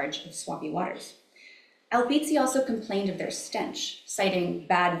discharge of swampy waters. Albizi also complained of their stench, citing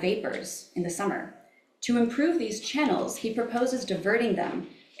bad vapors in the summer. To improve these channels, he proposes diverting them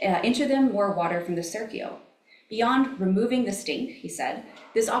into them more water from the Serchio. Beyond removing the stink, he said,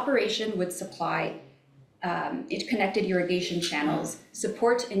 this operation would supply connected irrigation channels,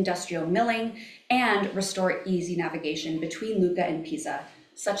 support industrial milling, and restore easy navigation between Lucca and Pisa,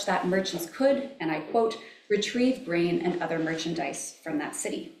 such that merchants could, and I quote, retrieve grain and other merchandise from that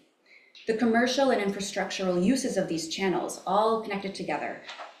city. The commercial and infrastructural uses of these channels, all connected together,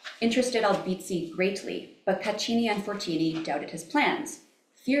 interested Albizi greatly, but Caccini and Fortini doubted his plans,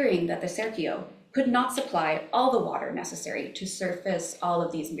 fearing that the Serchio could not supply all the water necessary to surface all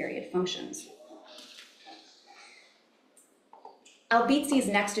of these myriad functions. Albizi's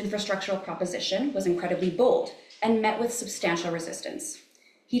next infrastructural proposition was incredibly bold and met with substantial resistance.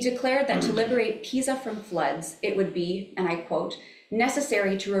 He declared that to liberate Pisa from floods, it would be, and I quote,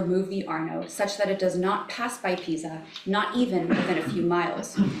 necessary to remove the Arno such that it does not pass by Pisa, not even within a few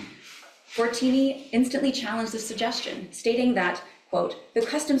miles. Fortini instantly challenged this suggestion, stating that, quote, the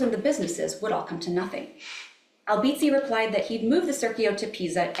customs and the businesses would all come to nothing. Albizi replied that he'd move the Serchio to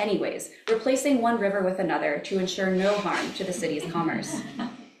Pisa anyways, replacing one river with another to ensure no harm to the city's commerce.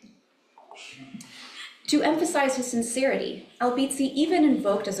 To emphasize his sincerity, Albizzi even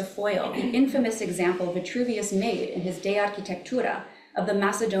invoked as a foil the infamous example Vitruvius made in his De Architectura of the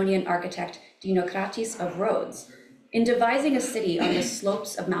Macedonian architect Dinokratis of Rhodes. In devising a city on the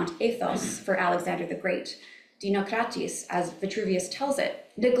slopes of Mount Athos for Alexander the Great, Dinokratis, as Vitruvius tells it,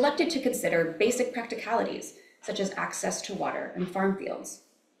 neglected to consider basic practicalities, such as access to water and farm fields.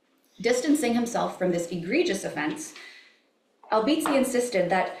 Distancing himself from this egregious offense, Albizzi insisted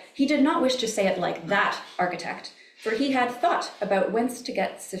that he did not wish to say it like that architect, for he had thought about whence to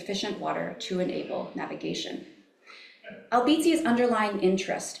get sufficient water to enable navigation. Albizzi's underlying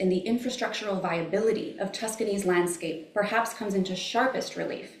interest in the infrastructural viability of Tuscany's landscape perhaps comes into sharpest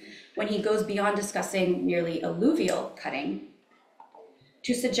relief when he goes beyond discussing merely alluvial cutting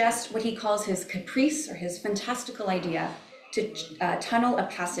to suggest what he calls his caprice or his fantastical idea to tunnel a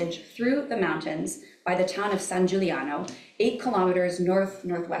passage through the mountains by the town of San Giuliano, 8 kilometers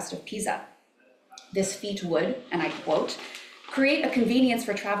northwest of Pisa. This feat would, and I quote, create a convenience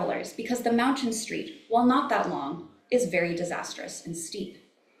for travelers because the mountain street, while not that long, is very disastrous and steep.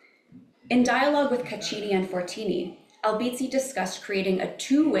 In dialogue with Caccini and Fortini, Albizzi discussed creating a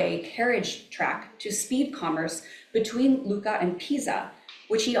 2-way carriage track to speed commerce between Lucca and Pisa,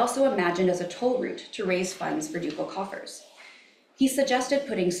 which he also imagined as a toll route to raise funds for ducal coffers. He suggested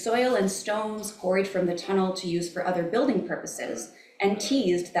putting soil and stones quarried from the tunnel to use for other building purposes, and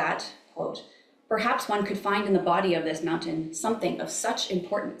teased that, quote, perhaps one could find in the body of this mountain something of such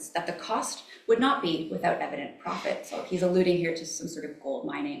importance that the cost would not be without evident profit. So he's alluding here to some sort of gold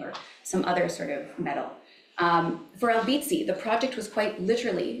mining or some other sort of metal. For Albizzi, the project was quite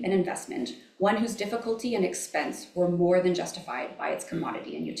literally an investment, one whose difficulty and expense were more than justified by its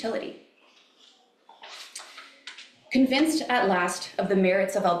commodity and utility. Convinced at last of the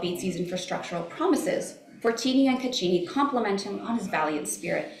merits of Albizzi's infrastructural promises, Fortini and Caccini compliment him on his valiant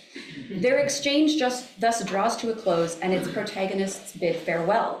spirit. Their exchange thus draws to a close, and its protagonists bid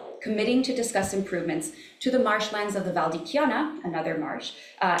farewell, committing to discuss improvements to the marshlands of the Val di Chiana, another marsh,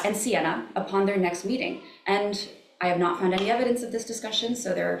 and Siena upon their next meeting. And I have not found any evidence of this discussion,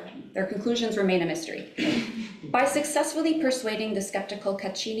 so their conclusions remain a mystery. By successfully persuading the skeptical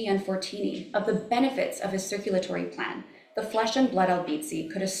Caccini and Fortini of the benefits of his circulatory plan, the flesh and blood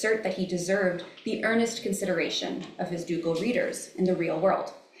Albizzi could assert that he deserved the earnest consideration of his ducal readers in the real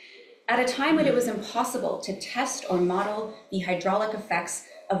world. At a time when it was impossible to test or model the hydraulic effects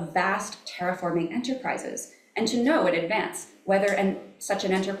of vast terraforming enterprises, and to know in advance whether such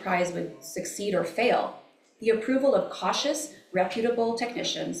an enterprise would succeed or fail, the approval of cautious, reputable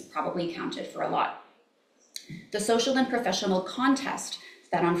technicians probably counted for a lot. The social and professional contest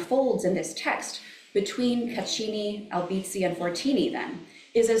that unfolds in this text between Caccini, Albizzi, and Fortini, then,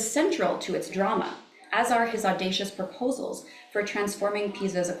 is as central to its drama as are his audacious proposals for transforming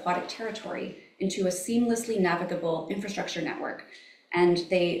Pisa's aquatic territory into a seamlessly navigable infrastructure network, and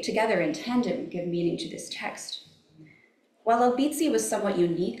they together in tandem give meaning to this text. While Albizzi was somewhat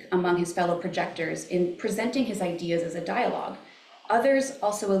unique among his fellow projectors in presenting his ideas as a dialogue, others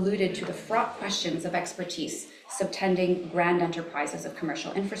also alluded to the fraught questions of expertise subtending grand enterprises of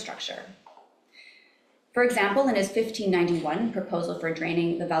commercial infrastructure. For example, in his 1591 proposal for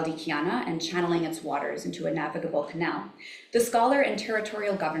draining the Val di Chiana and channeling its waters into a navigable canal, the scholar and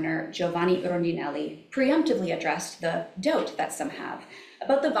territorial governor Giovanni Rondinelli preemptively addressed the doubt that some have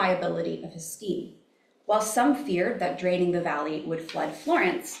about the viability of his scheme. While some feared that draining the valley would flood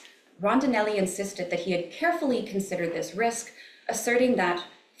Florence, Rondinelli insisted that he had carefully considered this risk, asserting that,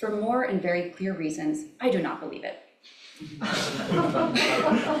 for more and very clear reasons, I do not believe it.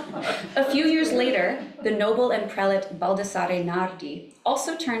 A few years later, the noble and prelate Baldassare Nardi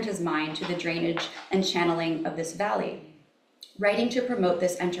also turned his mind to the drainage and channeling of this valley, writing to promote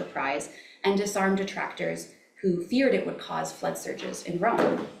this enterprise and disarm detractors who feared it would cause flood surges in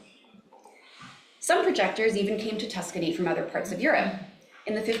Rome. Some projectors even came to Tuscany from other parts of Europe.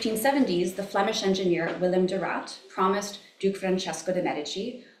 In the 1570s, the Flemish engineer Willem de Raadt promised Duke Francesco de'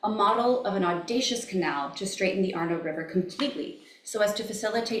 Medici a model of an audacious canal to straighten the Arno River completely, so as to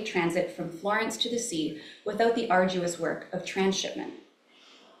facilitate transit from Florence to the sea without the arduous work of transshipment.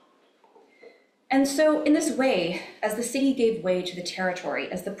 And so, in this way, as the city gave way to the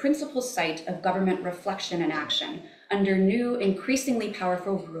territory as the principal site of government reflection and action under new, increasingly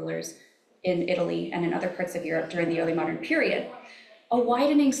powerful rulers in Italy and in other parts of Europe during the early modern period, a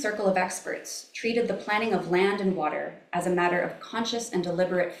widening circle of experts treated the planning of land and water as a matter of conscious and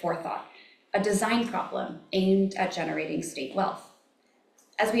deliberate forethought, a design problem aimed at generating state wealth.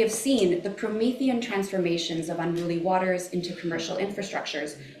 As we have seen, the Promethean transformations of unruly waters into commercial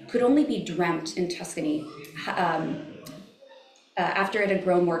infrastructures could only be dreamt in Tuscany after it had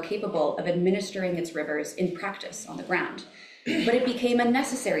grown more capable of administering its rivers in practice on the ground. But it became a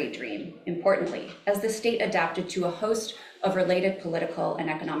necessary dream, importantly, as the state adapted to a host of related political and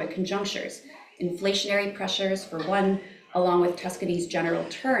economic conjunctures, inflationary pressures for one, along with Tuscany's general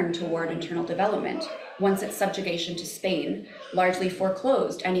turn toward internal development, once its subjugation to Spain largely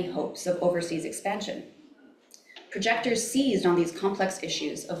foreclosed any hopes of overseas expansion. Projectors seized on these complex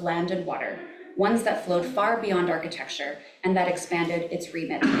issues of land and water, ones that flowed far beyond architecture and that expanded its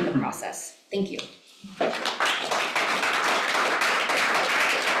remit in the process. Thank you.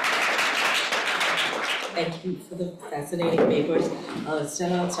 Thank you for the fascinating papers.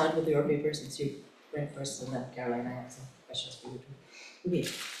 Stella, I'll start with your paper since you went first, and then Caroline, I have some questions for you too. Okay,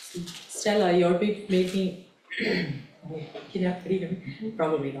 so Stella, your paper made me,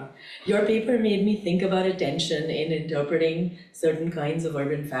 probably not. Your paper made me think about a tension in interpreting certain kinds of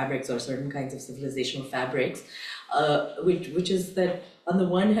urban fabrics or certain kinds of civilizational fabrics, which is that on the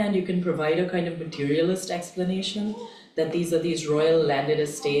one hand, you can provide a kind of materialist explanation that these are these royal landed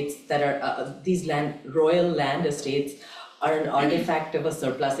estates that are, royal land estates are an artifact of a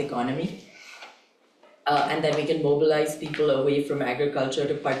surplus economy. And that we can mobilize people away from agriculture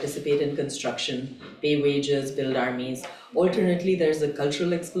to participate in construction, pay wages, build armies. Alternately, there's a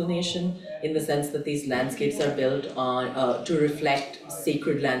cultural explanation in the sense that these landscapes are built on to reflect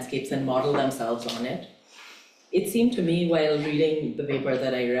sacred landscapes and model themselves on it. It seemed to me while reading the paper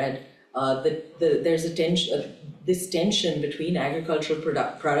that I read that there's a tension, this tension between agricultural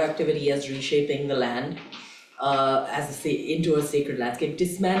productivity as reshaping the land into a sacred landscape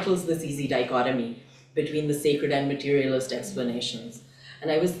dismantles this easy dichotomy between the sacred and materialist explanations. And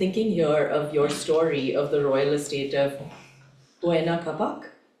I was thinking here of your story of the royal estate of Buena Kapak,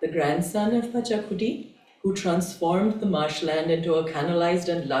 the grandson of Pachacuti, who transformed the marshland into a canalized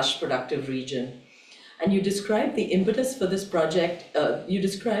and lush productive region. And you described the impetus for this project, as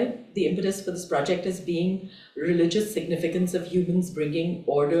being religious significance of humans bringing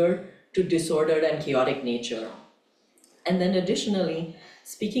order to disordered and chaotic nature. And then additionally,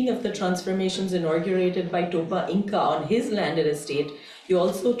 speaking of the transformations inaugurated by Topa Inca on his landed estate, you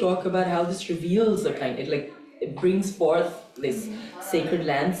also talk about how this reveals a kind, it brings forth this sacred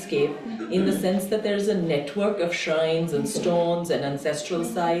landscape in the sense that there's a network of shrines and stones and ancestral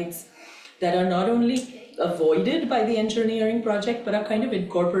sites that are not only avoided by the engineering project, but are kind of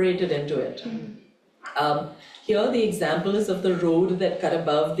incorporated into it. Here the example is of the road that cut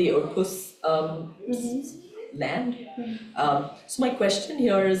above the Urkus land. So my question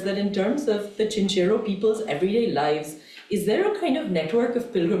here is that in terms of the Chinchero people's everyday lives, is there a kind of network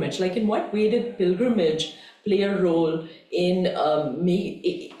of pilgrimage? Like in what way did pilgrimage play a role in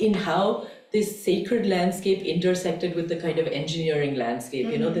how this sacred landscape intersected with the kind of engineering landscape,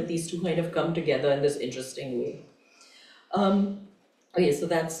 you know, that these two kind of come together in this interesting way? Okay, so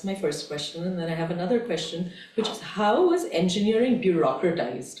that's my first question. And then I have another question, which is how was engineering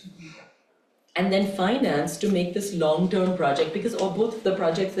bureaucratized and then financed to make this long-term project? Because both of the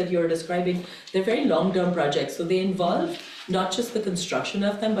projects that you're describing, they're very long-term projects. So they involve not just the construction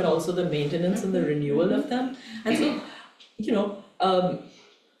of them, but also the maintenance and the renewal of them. And so, you know,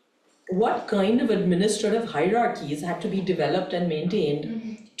 what kind of administrative hierarchies had to be developed and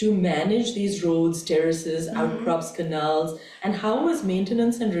maintained to manage these roads, terraces, outcrops, canals, and how was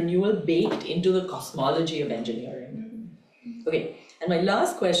maintenance and renewal baked into the cosmology of engineering? Okay, and my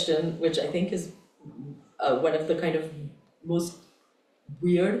last question, which I think is one of the kind of most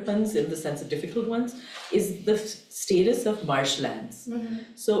weird ones in the sense of difficult ones, is the status of marshlands.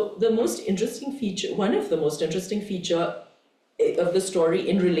 So the most interesting feature, one of the most interesting feature of the story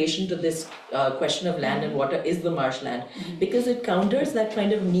in relation to this question of land and water is the marshland, because it counters that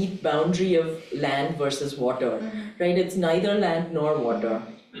kind of neat boundary of land versus water, right? It's neither land nor water.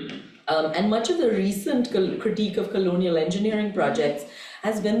 And much of the recent critique of colonial engineering projects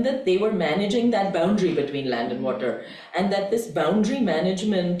has been that they were managing that boundary between land and water, and that this boundary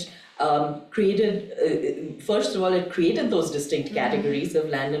management created, first of all, it created those distinct categories of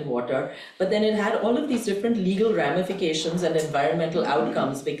land and water, but then it had all of these different legal ramifications and environmental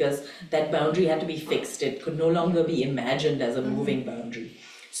outcomes because that boundary had to be fixed. It could no longer be imagined as a moving boundary.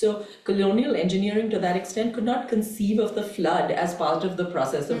 So colonial engineering to that extent could not conceive of the flood as part of the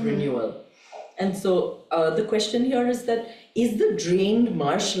process of renewal. And so the question here is that, is the drained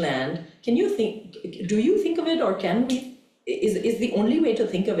marshland, do you think of it, or can we, is the only way to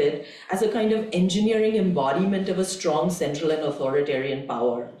think of it as a kind of engineering embodiment of a strong central and authoritarian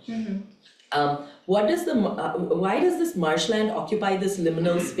power? Why does this marshland occupy this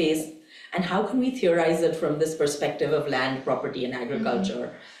liminal space, and how can we theorize it from this perspective of land, property, and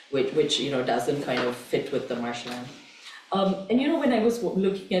agriculture, which you know doesn't kind of fit with the marshland? And when I was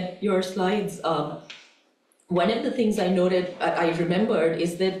looking at your slides, one of the things I noted, I remembered,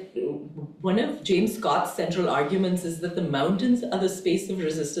 is that one of James Scott's central arguments is that the mountains are the space of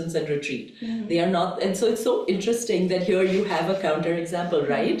resistance and retreat. They are not, and so it's so interesting that here you have a counterexample,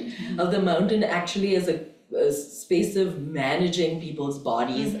 right, of the mountain actually as a space of managing people's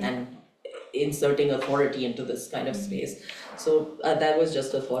bodies and inserting authority into this kind of space. So that was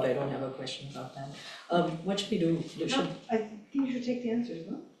just a thought. I don't have a question about that. What should we do? I think you should take the answers,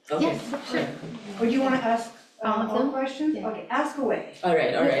 no? Okay. Yes, sure. Or do you want to ask All of all them? questions? Yeah. Okay, ask away. All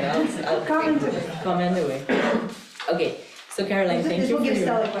right. I'll Comment away. comment away. Okay, so Caroline, thank This you will for give your...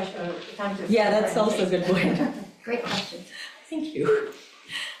 Stella a question, time to. Yeah, that's also a good point. Great questions. Thank you.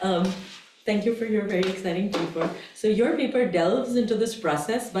 Thank you for your very exciting paper. So your paper delves into this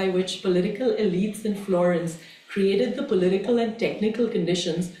process by which political elites in Florence created the political and technical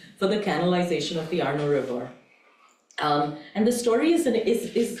conditions for the canalization of the Arno River. And the story is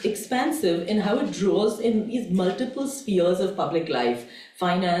expansive in how it draws in these multiple spheres of public life: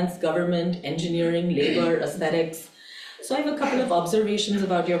 finance, government, engineering, labor, aesthetics. So I have a couple of observations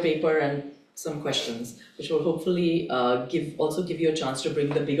about your paper and some questions, which will hopefully give you a chance to bring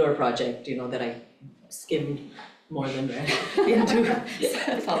the bigger project, that I skimmed more than read into.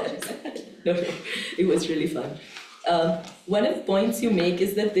 Apologies. No, it was really fun. One of the points you make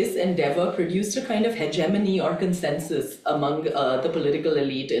is that this endeavor produced a kind of hegemony or consensus among the political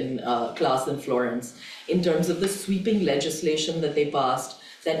elite in class in Florence in terms of the sweeping legislation that they passed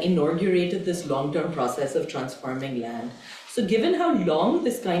that inaugurated this long-term process of transforming land. So given how long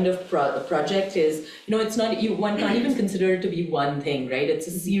this kind of project is, it's not, one can't even consider it to be one thing, right? It's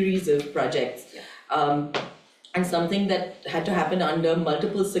a series of projects. And something that had to happen under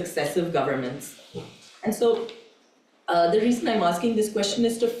multiple successive governments. And so the reason I'm asking this question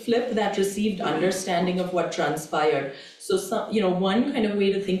is to flip that received understanding of what transpired. So one kind of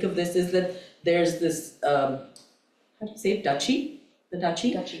way to think of this is that there's this, duchy? The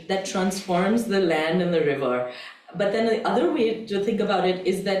duchy that transforms the land and the river. But then the other way to think about it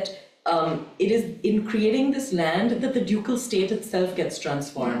is that it is in creating this land that the ducal state itself gets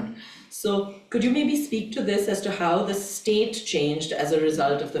transformed. So could you maybe speak to this as to how the state changed as a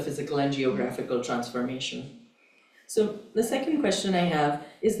result of the physical and geographical transformation? So the second question I have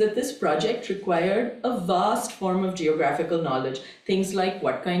is that this project required a vast form of geographical knowledge, things like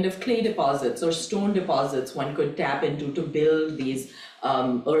what kind of clay deposits or stone deposits one could tap into to build these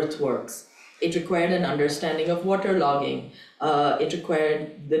earthworks. It required an understanding of waterlogging. It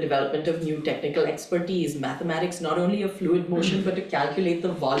required the development of new technical expertise, mathematics, not only of fluid motion, but to calculate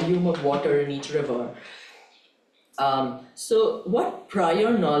the volume of water in each river. So what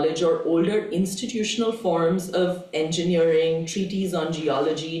prior knowledge or older institutional forms of engineering, treatises on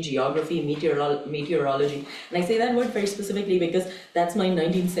geology, geography, meteorology, and I say that word very specifically because that's my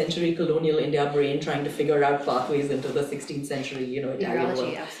 19th century colonial India brain trying to figure out pathways into the 16th century, Italian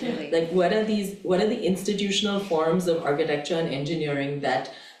world. Absolutely. Like what are the institutional forms of architecture and engineering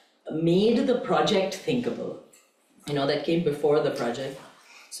that made the project thinkable, that came before the project?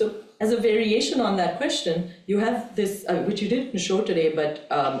 So as a variation on that question, you have this, which you didn't show today, but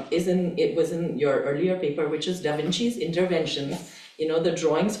it was in your earlier paper, which is Da Vinci's interventions. The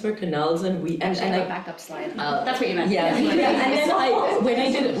drawings for canals and A backup slide. That's what you meant. Yeah. And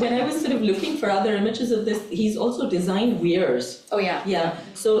then when I was sort of looking for other images of this, he's also designed weirs. Oh yeah. Yeah.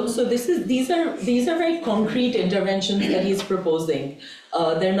 So these are very concrete interventions that he's proposing.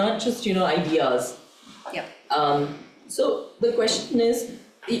 They're not just ideas. Yep. So the question is,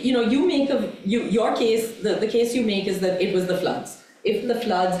 you make your case, the case you make is that it was the floods. If the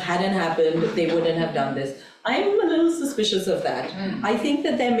floods hadn't happened, they wouldn't have done this. I'm a little suspicious of that. I think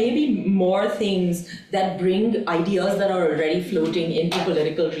that there may be more things that bring ideas that are already floating into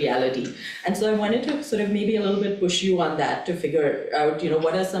political reality. And so I wanted to sort of maybe a little bit push you on that to figure out,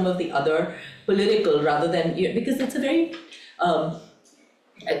 what are some of the other political rather than, because it's a very, that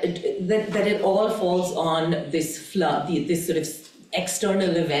it all falls on this flood, this sort of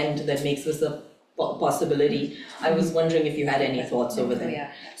external event that makes this a possibility. I was wondering if you had any thoughts over there.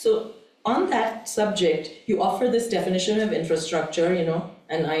 Yeah. So on that subject, you offer this definition of infrastructure,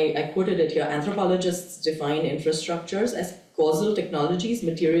 and I quoted it here. Anthropologists define infrastructures as causal technologies,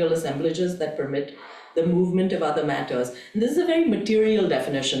 material assemblages that permit the movement of other matters. And this is a very material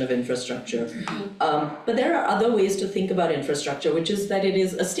definition of infrastructure. But there are other ways to think about infrastructure, which is that it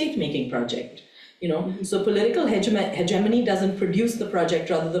is a state-making project. So political hegemony doesn't produce the project,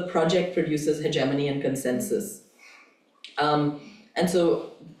 rather the project produces hegemony and consensus. And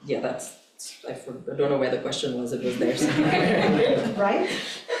so, yeah, I don't know where the question was, it was there somewhere. Right?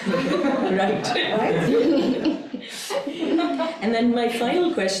 Right. And then my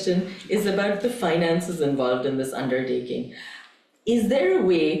final question is about the finances involved in this undertaking. Is there a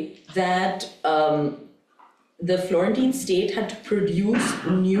way that the Florentine state had to produce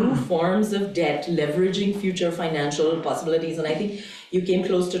new forms of debt leveraging future financial possibilities? And I think you came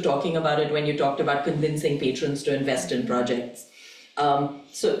close to talking about it when you talked about convincing patrons to invest in projects.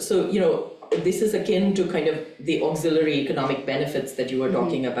 So you know, this is akin to kind of the auxiliary economic benefits that you were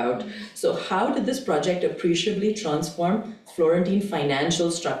talking about. So how did this project appreciably transform Florentine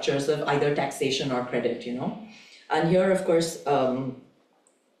financial structures of either taxation or credit, you know? And here, of course,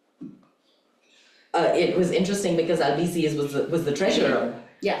 it was interesting because Albizi's was the treasurer.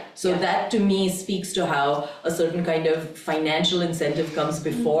 Yeah. So that to me speaks to how a certain kind of financial incentive comes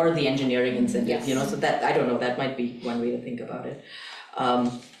before the engineering incentive, Yes. you know, so that, I don't know, that might be one way to think about it.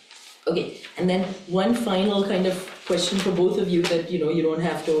 Okay, and then one final kind of question for both of you that, you know, you don't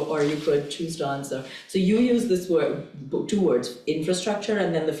have to, or you could choose to answer. So you use this word, two words, infrastructure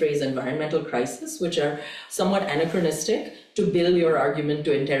and then the phrase environmental crisis, which are somewhat anachronistic to build your argument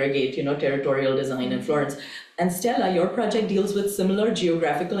to interrogate, you know, territorial design in Florence. And Stella, your project deals with similar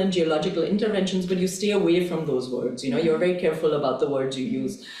geographical and geological interventions, but you stay away from those words. You know, you're very careful about the words you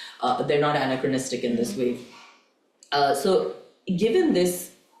use. They're not anachronistic in this way. So given this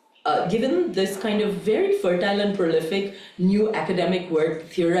kind of very fertile and prolific new academic work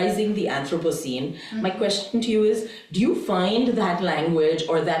theorizing the Anthropocene, my question to you is, do you find that language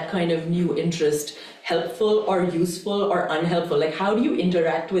or that kind of new interest helpful or useful or unhelpful? Like, how do you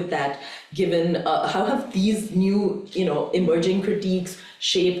interact with that, given, how have these new, you know, emerging critiques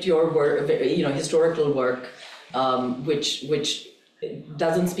shaped your work, you know, historical work, which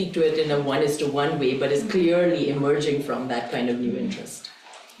doesn't speak to it in a 1:1 way, but is clearly emerging from that kind of new interest?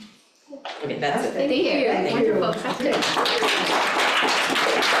 Okay, that's it. Thank you. Wonderful question.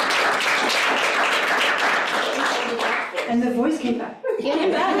 And the voice came back.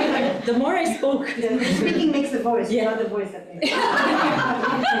 Yeah. The more I spoke. The speaking makes the voice, Yeah. not the voice that makes it.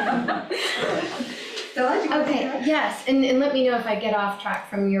 Okay, yes, and let me know if I get off track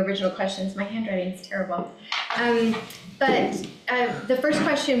from your original questions. My handwriting's terrible. But the first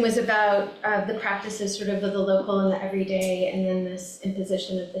question was about the practices sort of the local and the everyday, and then this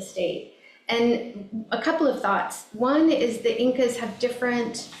imposition of the state. And a couple of thoughts. One is the Incas have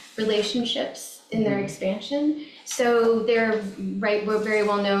different relationships in their expansion. So they're, were very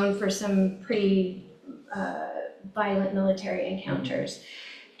well known for some pretty violent military encounters.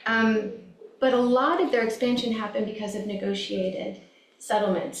 But a lot of their expansion happened because of negotiated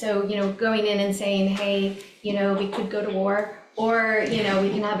settlement. So, you know, going in and saying, hey, you know, we could go to war, or, you know, we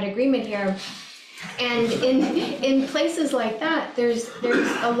can have an agreement here. And in places like that, there's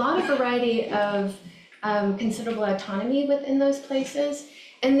a lot of variety of considerable autonomy within those places.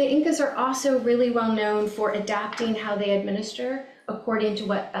 And the Incas are also really well known for adapting how they administer according to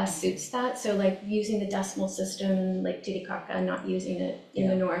what best suits that. So like using the decimal system in Lake Titicaca and not using it in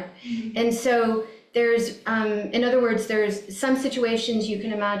the north. And so there's, in other words, there's some situations you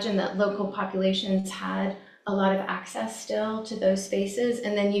can imagine that local populations had a lot of access still to those spaces,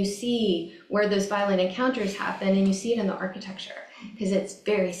 and then you see where those violent encounters happen, and you see it in the architecture, because it's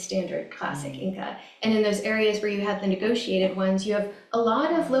very standard classic Inca. And in those areas where you have the negotiated ones, you have a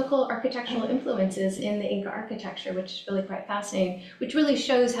lot of local architectural influences in the Inca architecture, which is really quite fascinating, which really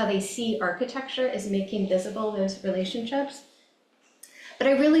shows how they see architecture as making visible those relationships. But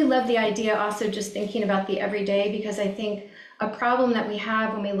I really love the idea also just thinking about the everyday, because I think a problem that we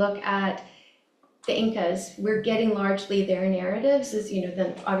have when we look at the Incas, we're getting largely their narratives, as you know,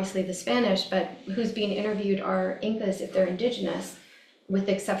 then obviously the Spanish, but who's being interviewed are Incas if they're indigenous, with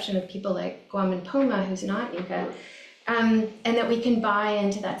the exception of people like Guam and Poma, who's not Inca, and that we can buy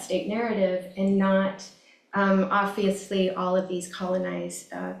into that state narrative and not obviously all of these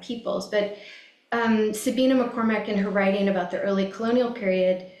colonized peoples. But Sabina McCormack, in her writing about the early colonial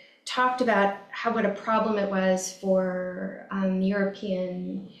period, talked about what a problem it was for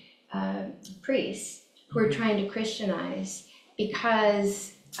European priests who are trying to Christianize,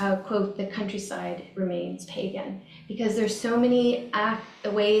 because, quote, the countryside remains pagan. Because there's so many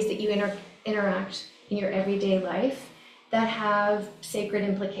ways that you interact in your everyday life that have sacred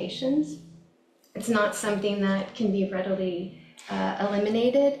implications. It's not something that can be readily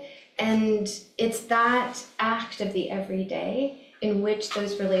eliminated. And it's that act of the everyday in which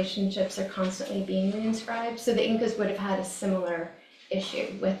those relationships are constantly being reinscribed. So the Incas would have had a similar issue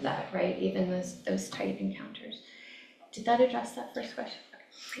with that, right? Even those tight encounters. Did that address that first question?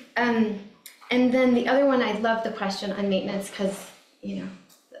 Okay. And then the other one, I love the question on maintenance, because, you know,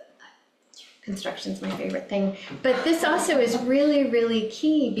 construction's my favorite thing. But this also is really, really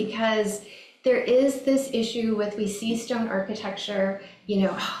key, because there is this issue with, we see stone architecture,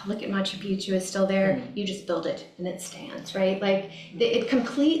 oh, look at Machu Picchu is still there, you just build it and it stands, right? Like it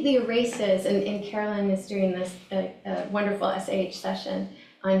completely erases, and Carolyn is doing this a wonderful SAH session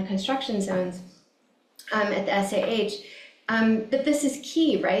on construction zones at the SAH. But this is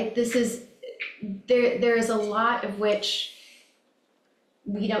key, right? There is a lot of which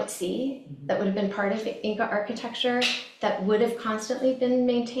we don't see that would have been part of Inca architecture that would have constantly been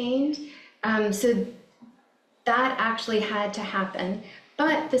maintained. So that actually had to happen,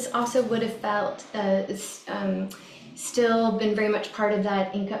 but this also would have felt still been very much part of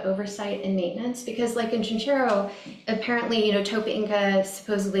that Inca oversight and maintenance, because like in Chinchero, apparently, Topa Inca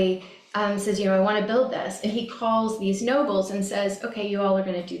supposedly says, I want to build this, and he calls these nobles and says, okay, you all are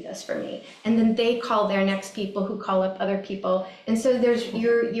going to do this for me, and then they call their next people who call up other people, and so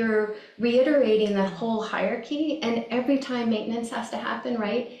you're reiterating that whole hierarchy, and every time maintenance has to happen,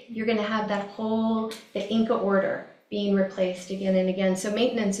 right, you're going to have the Inca order being replaced again and again. So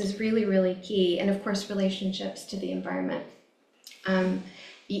maintenance is really, really key, and of course relationships to the environment.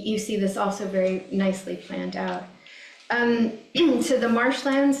 You see this also very nicely planned out. So the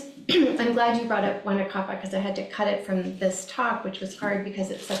marshlands, I'm glad you brought up Wanakapa, because I had to cut it from this talk, which was hard because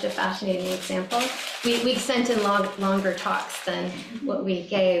it's such a fascinating example. We sent in longer talks than what we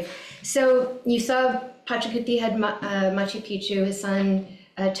gave. So you saw Pachacuti had Machu Picchu, his son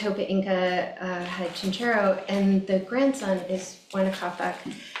Topa Inca had Chinchero, and the grandson is Wanakapa.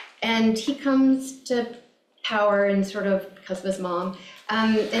 And he comes to power and sort of because of his mom.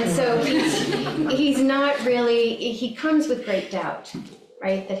 And so he's not really, he comes with great doubt,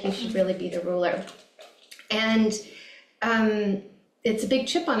 right, that he should really be the ruler. And it's a big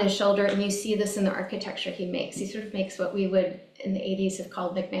chip on his shoulder, and you see this in the architecture he makes. He sort of makes what we would in the 80s have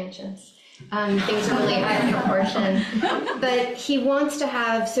called McMansions. Things are really out of proportion. But he wants to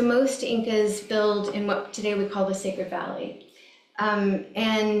have, so most Incas build in what today we call the Sacred Valley.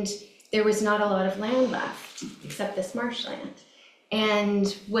 And there was not a lot of land left, except this marshland.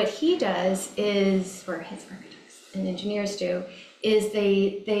 And what he does is, or his architects and engineers do, is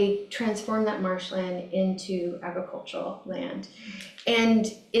they transform that marshland into agricultural land. And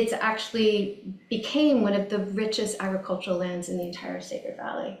it's actually became one of the richest agricultural lands in the entire Sacred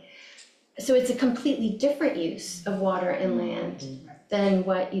Valley. So it's a completely different use of water and land than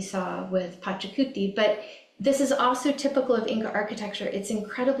what you saw with Pachacuti. But this is also typical of Inca architecture. It's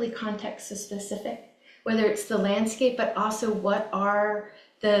incredibly context specific, whether it's the landscape, but also what are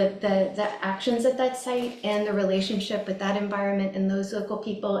the actions at that site and the relationship with that environment and those local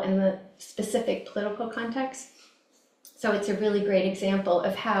people and the specific political context. So it's a really great example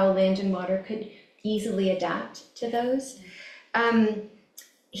of how land and water could easily adapt to those.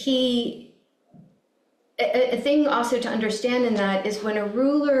 A thing also to understand in that is when a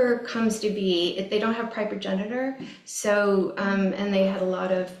ruler comes to be, they don't have primogeniture, so, and they had a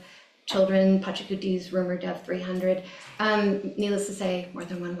lot of children. Pachacuti's rumored to have 300. Needless to say, more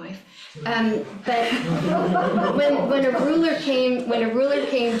than one wife. But when a ruler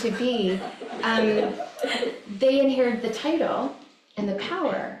came to be, they inherited the title and the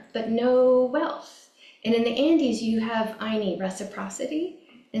power, but no wealth. And in the Andes, you have Aini, reciprocity.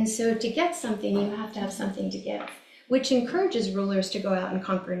 And so to get something, you have to have something to give, which encourages rulers to go out and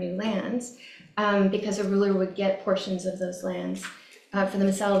conquer new lands, because a ruler would get portions of those lands for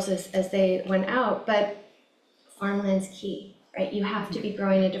themselves as they went out. But farmland's key, right? You have to be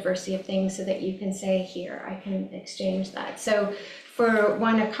growing a diversity of things so that you can say, here, I can exchange that. So for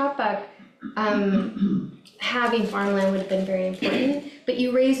Wanakapa, having farmland would have been very important, but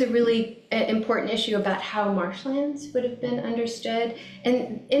you raise a really important issue about how marshlands would have been understood.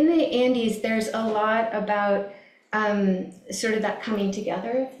 And in the Andes, there's a lot about sort of that coming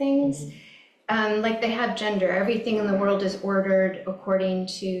together of things. Like they have gender, everything in the world is ordered according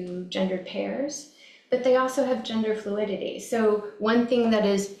to gendered pairs, but they also have gender fluidity. So one thing that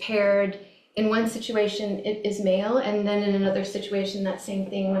is paired in one situation it is male, and then in another situation that same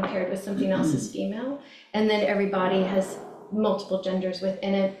thing when paired with something else is female, and then every body has multiple genders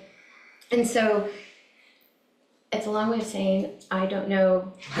within it. And so it's a long way of saying I don't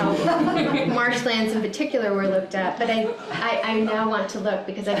know how marshlands in particular were looked at, but I now want to look,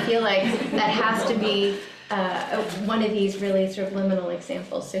 because I feel like that has to be one of these really sort of liminal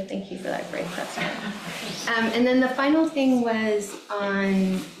examples. So thank you for that great question. And then the final thing was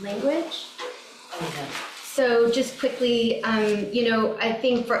on language. So just quickly, I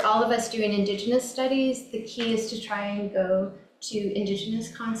think for all of us doing Indigenous studies, the key is to try and go to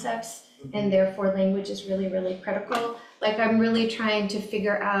Indigenous concepts, and therefore language is really, really critical. Like I'm really trying to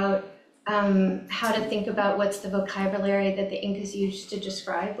figure out how to think about what's the vocabulary that the Incas used to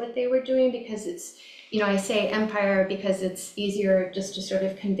describe what they were doing, because it's, I say empire because it's easier just to sort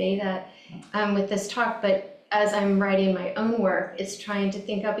of convey that with this talk, but as I'm writing my own work, it's trying to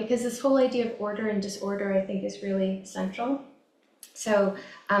think up, because this whole idea of order and disorder, I think, is really central. So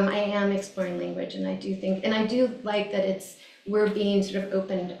I am exploring language, and I do like that we're being sort of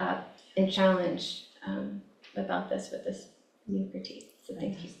opened up and challenged about this with this new critique. So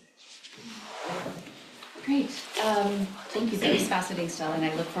thank you. Great. Thank you. That was fascinating, Stella, and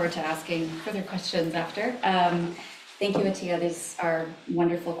I look forward to asking further questions after. Thank you, Atia. These are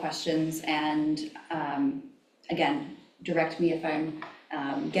wonderful questions, and again, direct me if I'm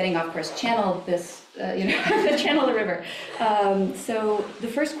getting off course. Channel this, channel the river. So the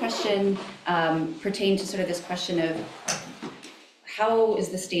first question pertained to sort of this question of how is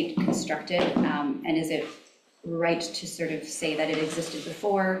the state constructed, and is it right to sort of say that it existed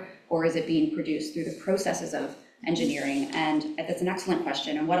before, or is it being produced through the processes of engineering? And that's an excellent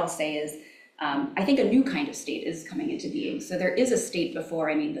question. And what I'll say is, I think a new kind of state is coming into being. So there is a state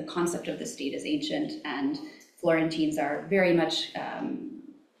before. I mean, the concept of the state is ancient, and Florentines are very much,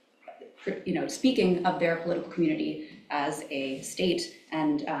 speaking of their political community as a state,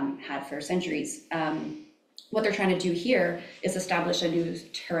 and had for centuries. What they're trying to do here is establish a new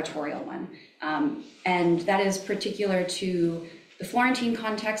territorial one. And that is particular to the Florentine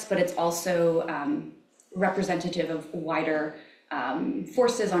context, but it's also representative of wider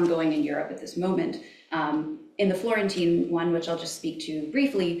forces ongoing in Europe at this moment. In the Florentine one, which I'll just speak to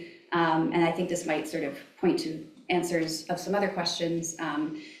briefly, and I think this might sort of point to answers of some other questions.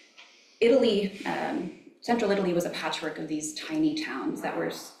 Italy, central Italy was a patchwork of these tiny towns that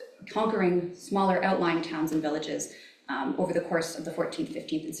were conquering smaller outlying towns and villages over the course of the 14th,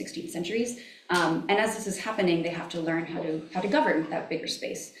 15th, and 16th centuries. And as this is happening, they have to learn how to govern that bigger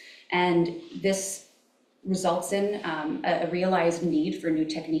space. And this results in a realized need for new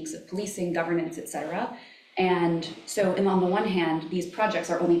techniques of policing, governance, et cetera. And so on the one hand, these projects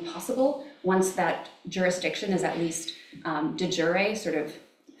are only possible once that jurisdiction is at least de jure, sort of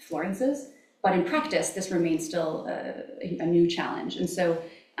Florence's. But in practice, this remains still a new challenge. And so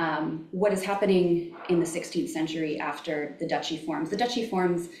what is happening in the 16th century after the duchy forms? The duchy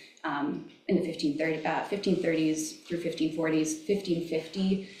forms in the 1530s through 1540s.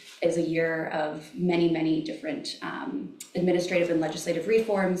 1550 is a year of many, many different administrative and legislative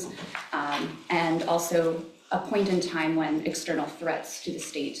reforms, and also a point in time when external threats to the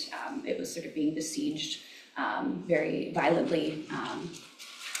state, it was sort of being besieged very violently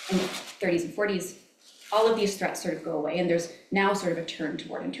in the 30s and 40s. All of these threats sort of go away, and there's now sort of a turn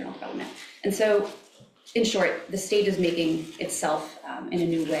toward internal development. And so, in short, the state is making itself in a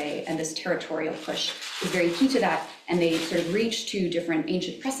new way, and this territorial push is very key to that. And they sort of reach to different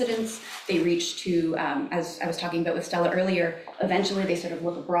ancient precedents. They reach to, as I was talking about with Stella earlier, eventually they sort of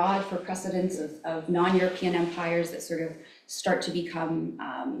look abroad for precedents of non-European empires that sort of start to become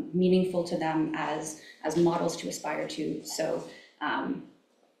meaningful to them as models to aspire to. So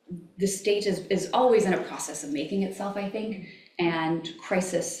the state is always in a process of making itself, I think. And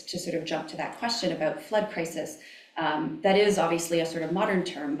crisis, to sort of jump to that question about flood crisis, that is obviously a sort of modern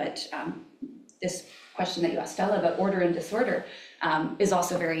term, but this question that you asked Stella about order and disorder is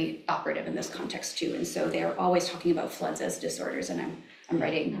also very operative in this context too. And so they're always talking about floods as disorders, and I'm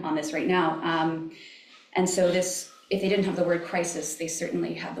writing on this right now. And so if they didn't have the word crisis, they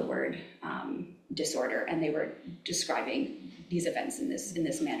certainly had the word disorder, and they were describing these events in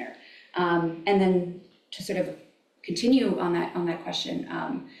this manner. And then to sort of continue on that question,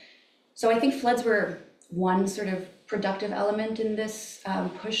 so I think floods were one sort of productive element in this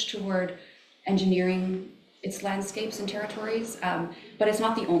push toward engineering its landscapes and territories, but it's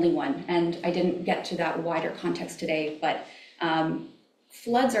not the only one. And I didn't get to that wider context today, but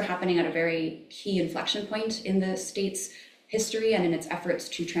floods are happening at a very key inflection point in the state's history and in its efforts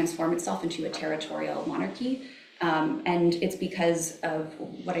to transform itself into a territorial monarchy. And it's because of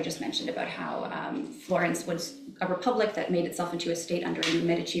what I just mentioned about how Florence was a republic that made itself into a state under a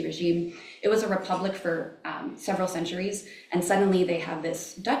Medici regime. It was a republic for several centuries, and suddenly they have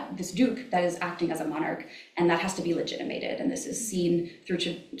this duke that is acting as a monarch, and that has to be legitimated. And this is seen through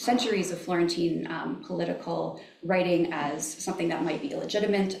centuries of Florentine political writing as something that might be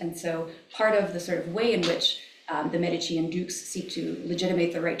illegitimate. And so part of the sort of way in which the Medici and dukes seek to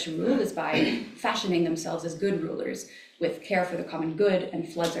legitimate the right to rule is by fashioning themselves as good rulers with care for the common good, and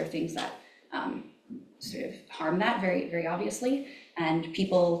floods are things that sort of harm that very, very obviously. And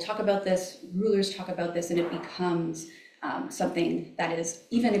people talk about this, rulers talk about this, and it becomes something that is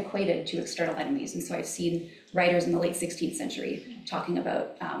even equated to external enemies. And so I've seen writers in the late 16th century talking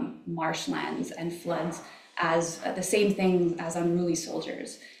about marshlands and floods as the same thing as unruly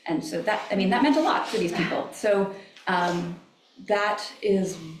soldiers. And so that, I mean, that meant a lot for these people. So that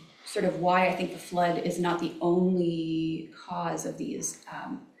is sort of why I think the flood is not the only cause of these,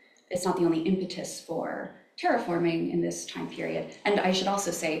 it's not the only impetus for terraforming in this time period. And I should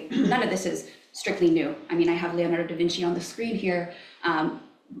also say, none of this is strictly new. I mean, I have Leonardo da Vinci on the screen here.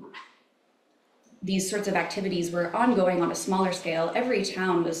 These sorts of activities were ongoing on a smaller scale. Every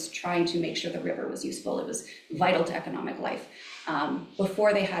town was trying to make sure the river was useful. It was vital to economic life.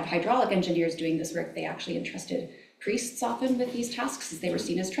 Before they had hydraulic engineers doing this work, they actually entrusted priests often with these tasks as they were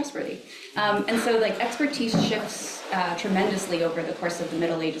seen as trustworthy. And so like expertise shifts tremendously over the course of the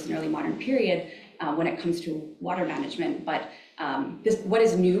Middle Ages and early modern period when it comes to water management. But what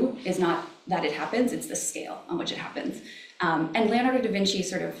is new is not that it happens, it's the scale on which it happens. And Leonardo da Vinci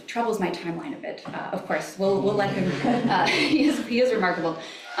sort of troubles my timeline a bit. Of course, we'll let him, he is remarkable.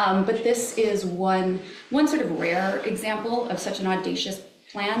 But this is one sort of rare example of such an audacious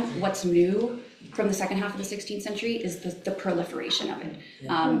plan. What's new from the second half of the 16th century is the proliferation of it.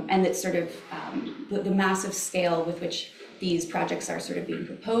 And it's sort of the massive scale with which these projects are sort of being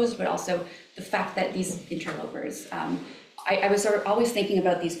proposed, but also the fact that these interlopers, I was sort of always thinking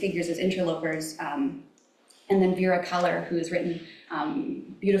about these figures as interlopers, and then Vera Keller, who has written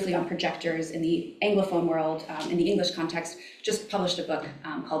beautifully on projectors in the Anglophone world, in the English context, just published a book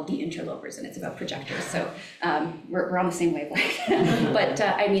called The Interlopers, and it's about projectors. So we're on the same wavelength. But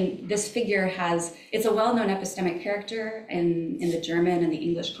I mean, this figure it's a well-known epistemic character in the German and the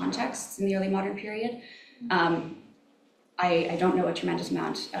English contexts in the early modern period. I don't know a tremendous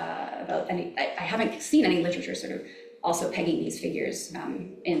amount about any, I haven't seen any literature sort of also pegging these figures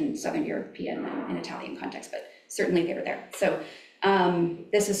in Southern European and Italian context, but certainly they were there. So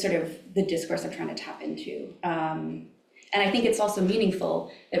this is sort of the discourse I'm trying to tap into. And I think it's also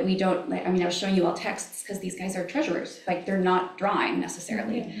meaningful that we don't, like, I mean, I was showing you all texts because these guys are treasurers, like they're not drawing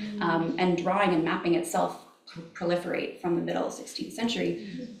necessarily. And drawing and mapping itself proliferate from the middle 16th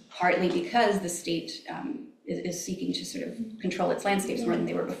century, partly because the state is seeking to sort of control its landscapes more than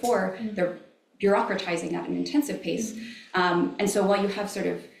they were before. They're bureaucratizing at an intensive pace. And so while you have sort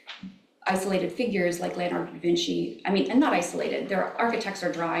of isolated figures like Leonardo da Vinci, I mean, and not isolated, their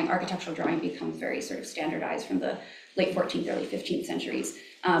architectural drawing becomes very sort of standardized from the late 14th, early 15th centuries.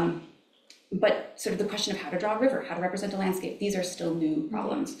 But sort of the question of how to draw a river, how to represent a landscape, these are still new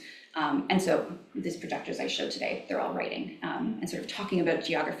problems. And so these projectors I showed today, they're all writing and sort of talking about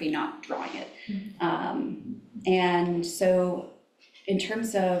geography, not drawing it. And so in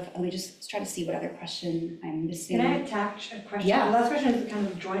terms of, let me just try to see what other question I'm missing. Can I attach a question? Yeah. The last question is kind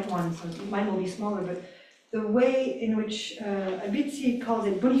of a joint one, so mine will be smaller, but the way in which Abizzi calls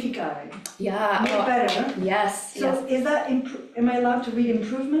it bonificare. Yeah. Make better. Yes. So yes. is that, am I allowed to read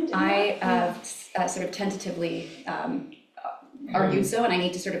improvement? I sort of tentatively argued so, and I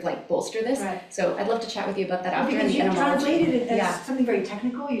need to sort of like bolster this. Right. So I'd love to chat with you about that after. Because you translated it as something very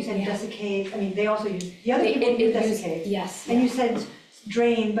technical. You said Yeah. desiccate. I mean, they also use, the other people It use used- desiccate. Yes. And you said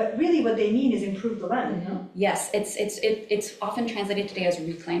drain, but really what they mean is improve the land, no? Yes, it's often translated today as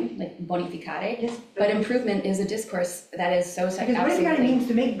reclaim, like bonificare. Yes. But improvement is a discourse that is so Because bonificare absolutely. means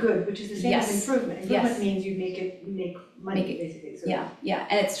to make good, which is the same as Yes. improvement. Improvement Yes. means you make money, Make it- basically. So, Yeah,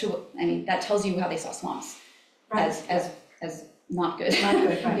 and it's true. I mean, that tells you how they saw swamps right. as not good. Not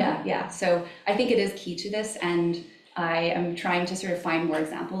good, right. Yeah. So I think it is key to this, and I am trying to sort of find more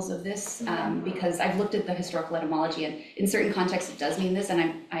examples of this because I've looked at the historical etymology, and in certain contexts it does mean this,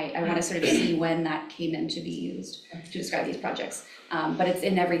 and I want to sort of see when that came in to be used to describe these projects. But it's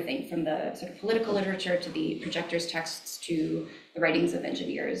in everything from the sort of political literature to the projectors' texts to the writings of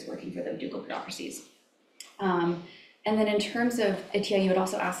engineers working for the ducal bureaucracies. And then in terms of, Atiya, you had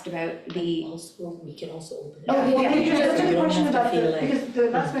also asked about the... Also, we can also open it. Oh, up. yeah. Just You a don't question have to about feel like- because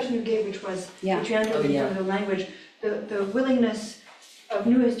the last question you gave, which was Yeah. which you answered in yeah. terms of language, the willingness of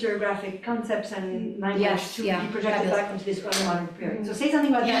new historiographic concepts and language Yes, to yeah, be projected fabulous. back into this early modern period. So say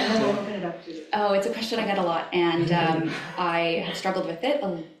something about that, and then we'll open it up to it. Oh, it's a question I get a lot, and I have struggled with it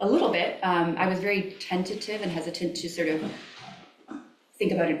a little bit. I was very tentative and hesitant to sort of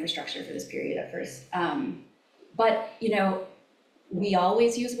think about infrastructure for this period at first. But, you know, we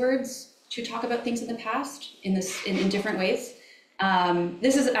always use words to talk about things in the past in different ways.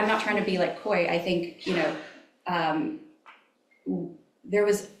 This is, I'm not trying to be like coy. I think, you know, there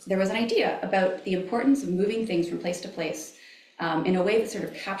was an idea about the importance of moving things from place to place in a way that sort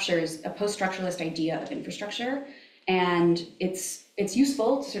of captures a post-structuralist idea of infrastructure. And it's it's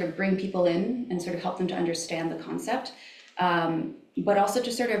useful to sort of bring people in and sort of help them to understand the concept, but also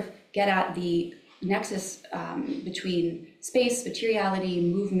to sort of get at the nexus between space, materiality,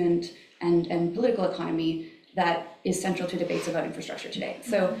 movement, and political economy that is central to debates about infrastructure today.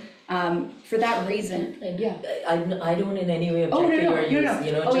 So for that reason, yeah. I don't in any way object to your use,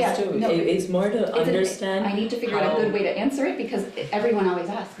 you know, it's more to understand. I need to figure out a good way to answer it because everyone always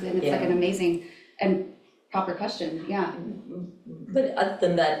asks, and it's like an amazing and proper question, yeah. But other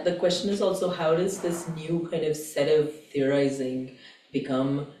than that, the question is also how does this new kind of set of theorizing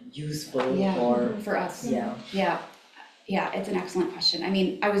become useful for us? Yeah, it's an excellent question. I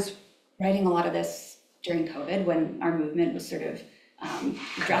mean, I was writing a lot of this during COVID when our movement was sort of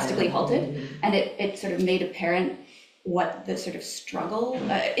drastically halted, and it sort of made apparent what the sort of struggle,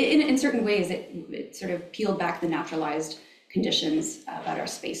 in certain ways, it sort of peeled back the naturalized conditions about our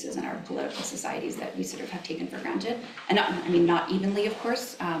spaces and our political societies that we sort of have taken for granted. And not evenly, of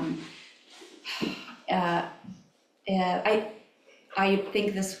course. I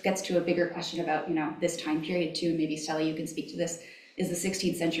think this gets to a bigger question about, this time period too. Maybe Stella, you can speak to this. Is the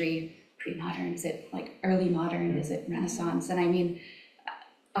 16th century pre-modern? Is it like early modern? Is it Renaissance? And I mean,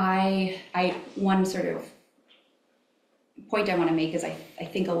 one sort of point I want to make is I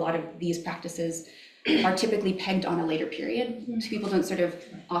think a lot of these practices are typically pegged on a later period. So people don't sort of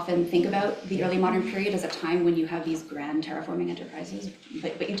often think about the early modern period as a time when you have these grand terraforming enterprises,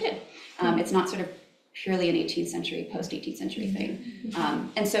 but you did. It's not sort of purely an 18th century, post-18th century thing.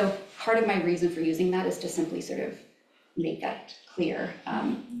 And so part of my reason for using that is to simply sort of make that clear.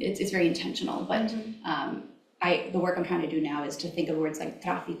 It's very intentional, but the work I'm trying to do now is to think of words like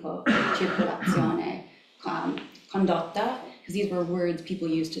traffico, circolazione, condotta, because these were words people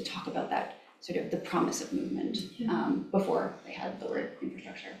used to talk about that sort of the promise of movement before they had the word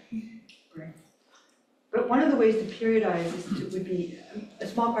infrastructure. Right. But one of the ways to periodize would be, a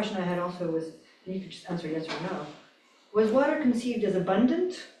small question I had also was, and you could just answer yes or no, was water conceived as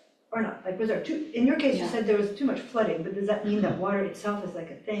abundant or not? Like, was there in your case you said there was too much flooding, but does that mean that water itself is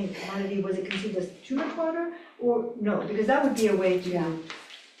like a thing, commodity? Was it conceived as too much water or no? Because that would be a way to,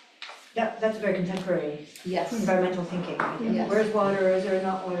 that's very contemporary environmental thinking. Yes. Where's water? Is there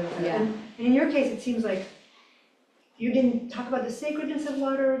not water? Yeah. And in your case, it seems like you didn't talk about the sacredness of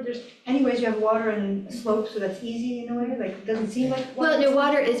water. There's anyways you have water and a slope, so that's easy in a way. Like it doesn't seem like water. Well, no,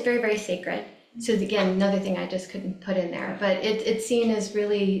 water is very, very sacred. So again, another thing I just couldn't put in there, but it's seen as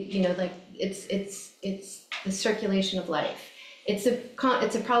really, like it's the circulation of life. It's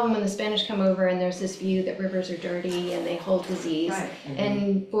a problem when the Spanish come over and there's this view that rivers are dirty and they hold disease. Right.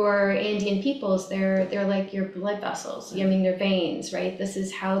 And for Andean peoples, they're like your blood vessels. I mean, they're veins, right? This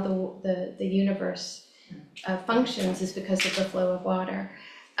is how the universe functions, is because of the flow of water.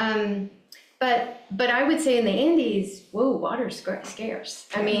 But I would say in the Andes, water's scarce.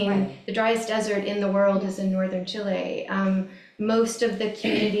 I mean, the driest desert in the world is in northern Chile. Most of the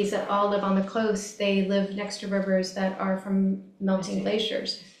communities that all live on the coast, they live next to rivers that are from melting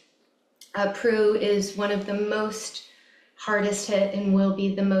glaciers. Peru is one of the most hardest hit and will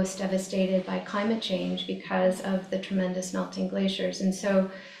be the most devastated by climate change because of the tremendous melting glaciers. And so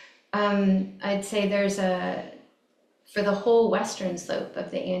I'd say there's for the whole western slope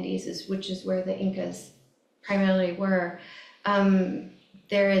of the Andes, which is where the Incas primarily were,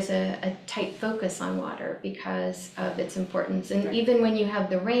 there is a tight focus on water because of its importance. And even when you have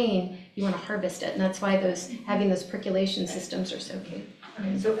the rain, you want to harvest it. And that's why having those percolation systems are so key.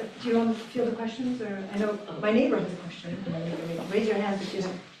 Okay, so do you want to field the questions? Or I know my neighbor has a question. Raise your hand if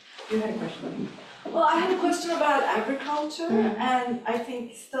you had a question. Well, I had a question about agriculture, and I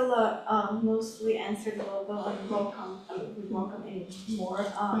think Stella mostly answered it, although I would welcome any more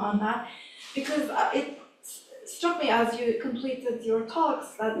on that, because it struck me as you completed your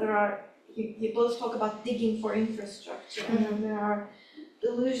talks that you both talk about digging for infrastructure, and then there are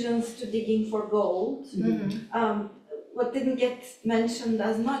allusions to digging for gold. What didn't get mentioned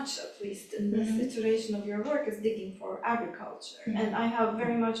as much, at least in this iteration of your work, is digging for agriculture. And I have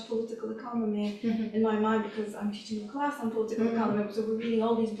very much political economy in my mind because I'm teaching a class on political economy, so we're reading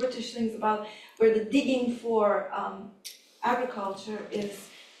all these British things about where the digging for agriculture is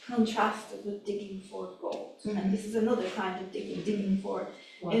contrasted with digging for gold. And this is another kind of digging for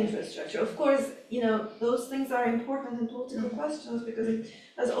infrastructure. Of course, those things are important in political questions because it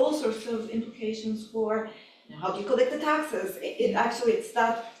has all sorts of implications for how do you collect the taxes? It's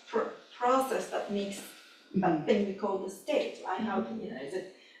that process that makes that thing we call the state, right? How is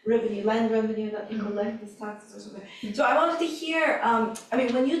it revenue, land revenue that you collect as taxes or something? So I wanted to hear,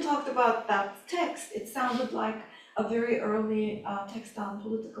 when you talked about that text, it sounded like a very early text on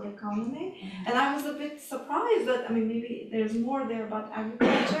political economy. And I was a bit surprised that, I mean, maybe there's more there about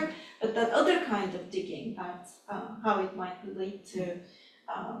agriculture, but that other kind of digging, that's how it might relate to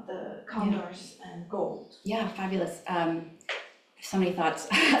the commerce and gold. Yeah, fabulous. So many thoughts.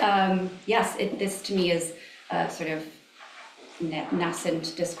 Yes, this to me is sort of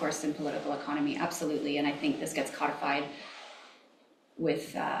nascent discourse in political economy, absolutely. And I think this gets codified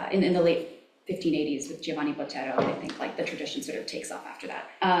with in the late 1580s with Giovanni Botero. I think like the tradition sort of takes off after that.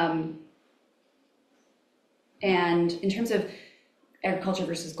 And in terms of agriculture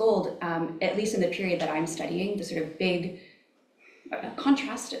versus gold, at least in the period that I'm studying, the sort of big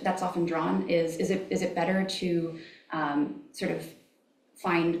contrast that's often drawn is it better to sort of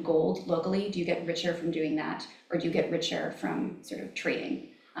find gold locally? Do you get richer from doing that, or do you get richer from sort of trading?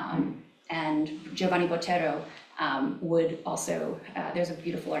 And Giovanni Botero would also, there's a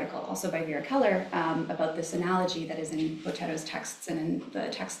beautiful article also by Vera Keller about this analogy that is in Botero's texts and in the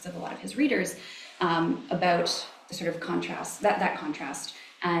texts of a lot of his readers about the sort of contrast, that contrast.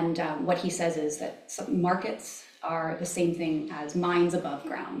 And what he says is that some markets are the same thing as mines above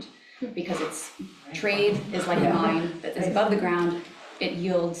ground, because it's trade is like a mine that is above the ground. It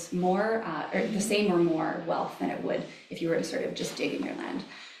yields more, or the same or more wealth than it would if you were to sort of just dig in your land.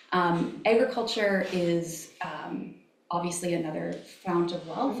 Agriculture is obviously another fount of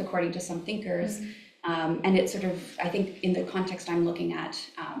wealth, according to some thinkers. And it's sort of, I think in the context I'm looking at,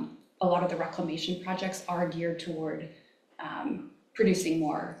 a lot of the reclamation projects are geared toward producing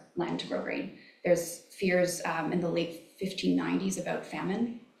more land to grow grain. There's fears in the late 1590s about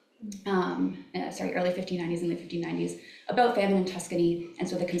famine. Early 1590s and late 1590s about famine in Tuscany, and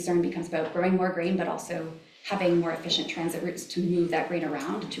so the concern becomes about growing more grain, but also having more efficient transit routes to move that grain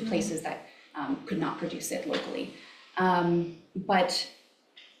around to places that could not produce it locally. But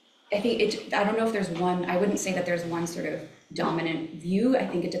I think I don't know if there's one, I wouldn't say that there's one sort of dominant view. I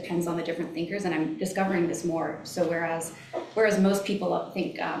think it depends on the different thinkers, and I'm discovering this more. So whereas most people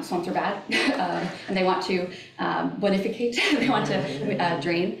think swamps are bad and they want to bonificate, they want to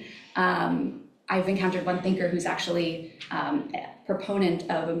drain, I've encountered one thinker who's actually a proponent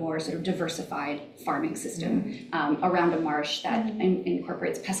of a more sort of diversified farming system around a marsh that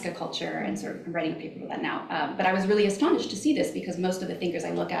incorporates pescaculture, and sort of I'm writing a paper with that now. But I was really astonished to see this, because most of the thinkers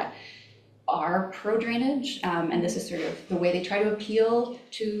I look at are pro-drainage, and this is sort of the way they try to appeal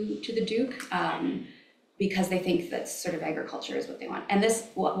to the Duke, because they think that sort of agriculture is what they want. And this,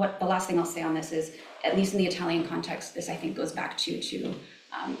 what the last thing I'll say on this is, at least in the Italian context, this I think goes back to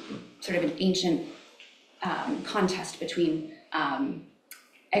sort of an ancient contest between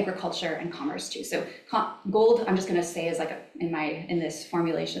agriculture and commerce too. So gold, I'm just going to say, is like in this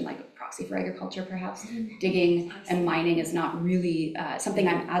formulation, like a proxy for agriculture, perhaps. Digging and mining is not really something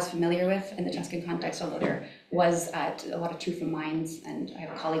I'm as familiar with in the Tuscan context, although there was a lot of tufa mines, and I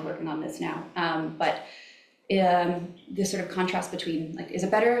have a colleague working on this now. But this sort of contrast between, like, is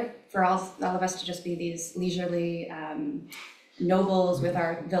it better for all of us to just be these leisurely nobles with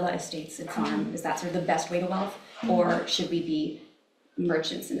our villa estates and farm? Is that sort of the best way to wealth? Or should we be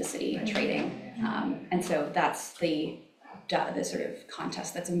merchants in the city trading? And so that's the sort of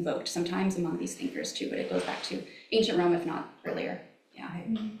contest that's invoked sometimes among these thinkers too, but it goes back to ancient Rome, if not earlier. Yeah.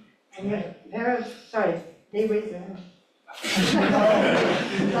 And sorry, they raised their hand.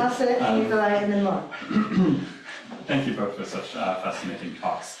 Lasse, Nikolai, and then Mark. Thank you both for such fascinating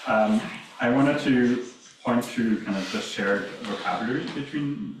talks. I wanted to point to kind of the shared vocabulary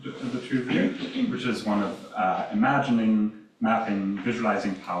between the two of you, which is one of imagining, mapping,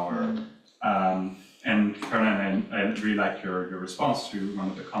 visualizing power. And Caroline, I really like your response to one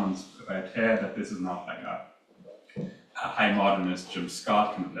of the comments by Nair, that this is not like a high modernist Jim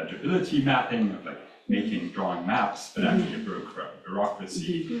Scott kind of legibility mapping of like drawing maps, but actually a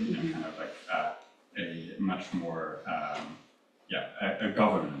bureaucracy and kind of like a much more a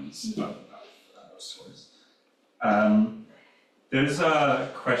governance of sorts. There's a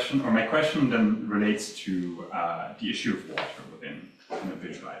question, or my question then relates to the issue of water within kind of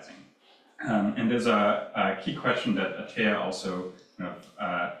visualizing. And there's a key question that Nair also kind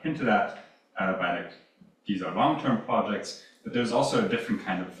of hinted at, by like, these are long-term projects, but there's also a different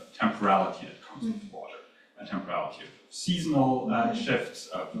kind of temporality that comes with water, a temporality of seasonal shifts,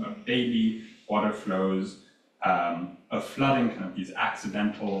 of daily water flows, of flooding, kind of these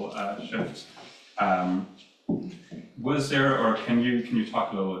accidental shifts. Was there, or can you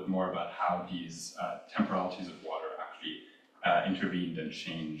talk a little bit more about how these temporalities of water actually intervened and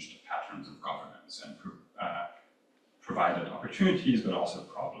changed patterns of governance and provided opportunities, but also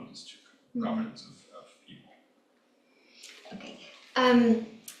problems to governance of people? Okay.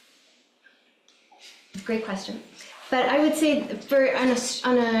 Great question. But I would say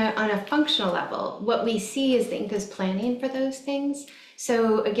on a functional level, what we see is the Inca's planning for those things.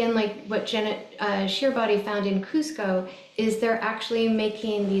 So again, like what Janet Shearbody found in Cuzco, is they're actually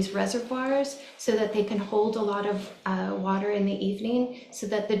making these reservoirs so that they can hold a lot of water in the evening so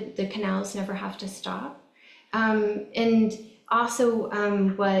that the canals never have to stop. And also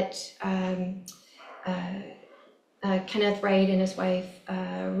what Kenneth Wright and his wife,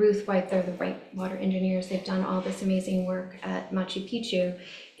 Ruth White, they're the Wright water engineers, they've done all this amazing work at Machu Picchu,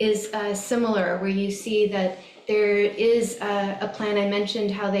 is similar, where you see that there is a plan. I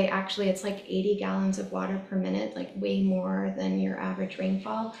mentioned how they actually, it's like 80 gallons of water per minute, like way more than your average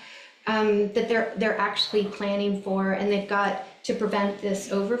rainfall, that they're actually planning for, and they've got to prevent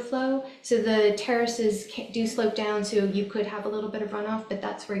this overflow. So the terraces do slope down, so you could have a little bit of runoff, but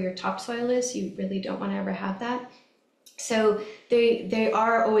that's where your topsoil is. You really don't want to ever have that. So they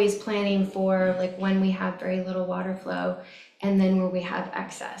are always planning for like when we have very little water flow and then where we have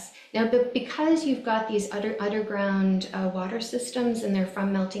excess. Now, but because you've got these underground water systems and they're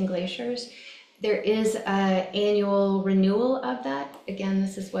from melting glaciers, there is an annual renewal of that. Again,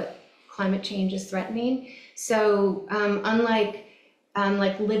 this is what climate change is threatening. So unlike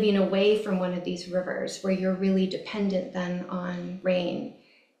like living away from one of these rivers where you're really dependent then on rain,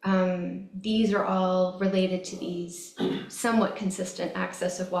 these are all related to these somewhat consistent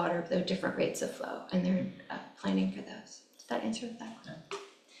access of water, though different rates of flow, and they're planning for those. Does that answer that?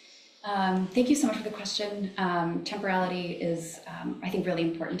 Thank you so much for the question. Temporality is, I think, really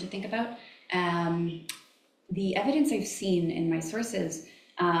important to think about. The evidence I've seen in my sources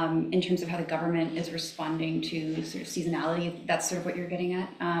in terms of how the government is responding to sort of seasonality, that's sort of what you're getting at.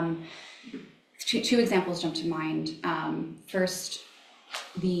 Two examples jump to mind. First,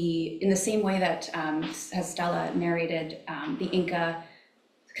 in the same way that as Stella narrated, the Inca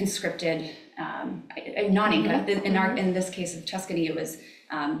conscripted non-Inca. In this case of Tuscany, it was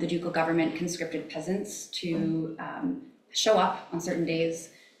the ducal government conscripted peasants to show up on certain days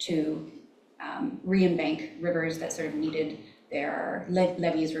to re-embank rivers that sort of needed their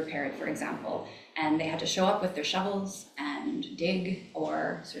levees repaired, for example. And they had to show up with their shovels and dig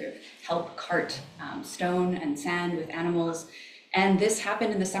or sort of help cart stone and sand with animals. And this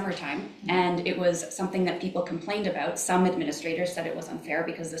happened in the summertime, and it was something that people complained about. Some administrators said it was unfair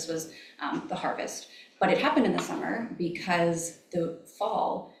because this was the harvest. But it happened in the summer because the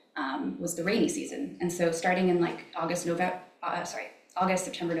fall was the rainy season. And so starting in like August,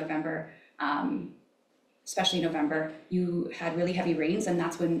 September, November, especially November, you had really heavy rains, and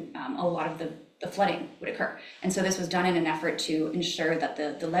that's when a lot of the flooding would occur. And so this was done in an effort to ensure that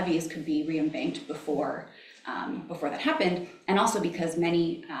the levees could be re-embanked before that happened, and also because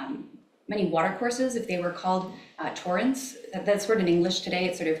many watercourses, if they were called torrents, that's word in English today,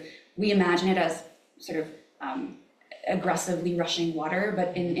 it's sort of, we imagine it as sort of aggressively rushing water,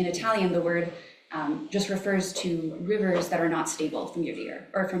 but in Italian the word just refers to rivers that are not stable from year to year,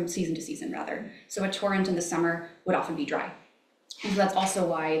 or from season to season rather. So a torrent in the summer would often be dry. And so that's also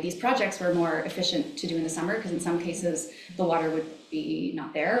why these projects were more efficient to do in the summer, because in some cases the water would be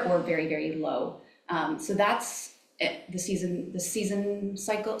not there or very, very low. So that's it, the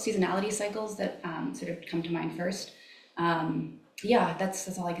seasonality cycles that sort of come to mind first. Yeah,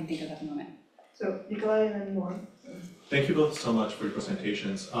 that's all I can think of at the moment. So Nikolai and then more. Thank you both so much for your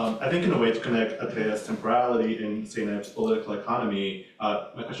presentations. I think in a way to connect Atea's temporality in St. Nair's political economy,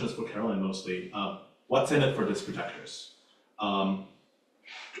 my question is for Caroline mostly. What's in it for these projectors?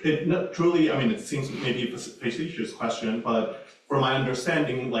 Truly, I mean, it seems maybe a facetious question, but from my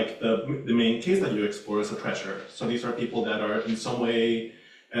understanding, like the main case that you explore is a treasure. So these are people that are in some way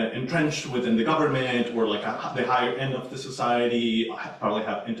entrenched within the government or like the higher end of the society, probably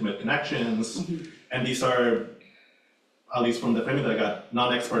have intimate connections. And these are, at least from the framing that I got,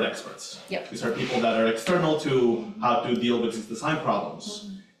 non-expert experts. Yep. These are people that are external to how to deal with these design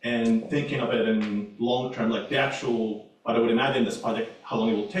problems. And thinking of it in long term, like the actual, what I would imagine this project, how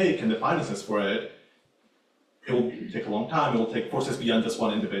long it will take and the finances for it, it will take a long time. It will take forces beyond just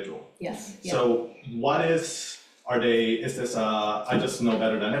one individual. Yes. So what is this I just know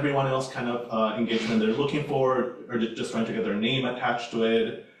better than everyone else kind of engagement they're looking for, or just trying to get their name attached to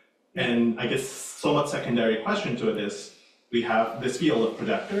it? And I guess somewhat secondary question to it is, we have this field of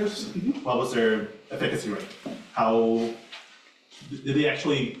projectors. What was their efficacy rate? How did they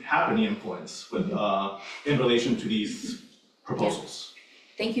actually have any influence with in relation to these proposals?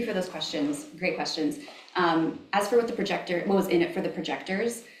 Thank you for those questions. Great questions. As for what was in it for the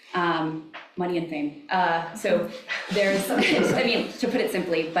projectors, money and fame. So there's, I mean, to put it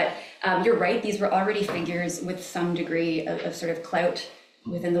simply, but you're right, these were already figures with some degree of sort of clout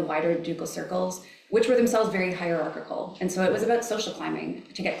within the wider ducal circles, which were themselves very hierarchical. And so it was about social climbing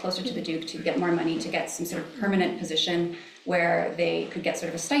to get closer to the Duke, to get more money, to get some sort of permanent position where they could get sort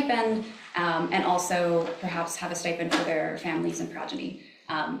of a stipend, and also perhaps have a stipend for their families and progeny.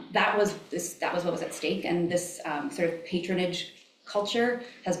 That was what was at stake, and this sort of patronage culture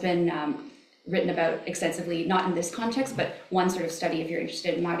has been written about extensively, not in this context, but one sort of study, if you're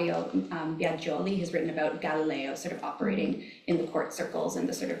interested, Mario Biagioli has written about Galileo sort of operating in the court circles and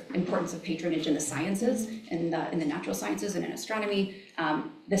the sort of importance of patronage in the sciences, in the natural sciences and in astronomy.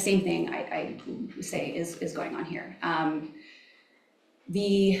 The same thing I say is going on here.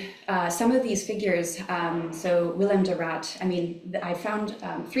 Some of these figures, so Willem de Raat, I mean, I found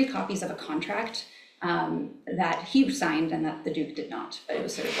 3 copies of a contract that he signed and that the Duke did not, but it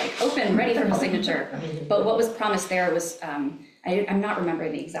was sort of like open, ready for his signature. But what was promised there was, I'm not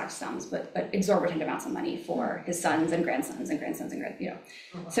remembering the exact sums, but exorbitant amounts of money for his sons and grandsons and grandsons and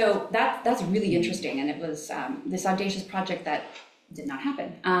So that's really interesting, and it was this audacious project that did not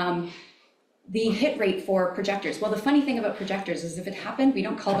happen. The hit rate for projectors. Well, the funny thing about projectors is if it happened, we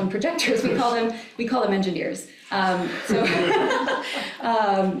don't call them projectors, we call them engineers.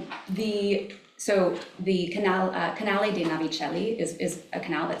 So the Canale dei Navicelli is a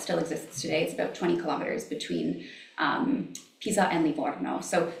canal that still exists today. It's about 20 kilometers between Pisa and Livorno.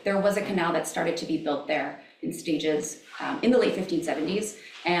 So there was a canal that started to be built there in stages in the late 1570s,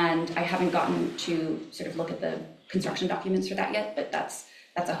 and I haven't gotten to sort of look at the construction documents for that yet, but that's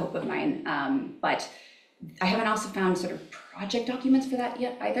a hope of mine. But I haven't also found sort of project documents for that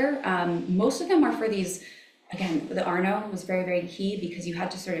yet either. Most of them are for these, again, the Arno was very, very key because you had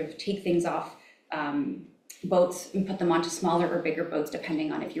to sort of take things off boats and put them onto smaller or bigger boats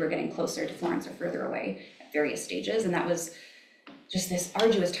depending on if you were getting closer to Florence or further away at various stages. And that was just this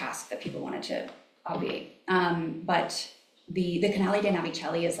arduous task that people wanted to obviate. But the Canale dei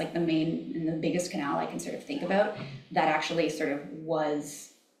Navicelli is like the main and the biggest canal I can sort of think about that actually sort of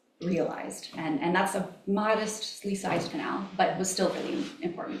was realized. And that's a modestly sized canal, but was still really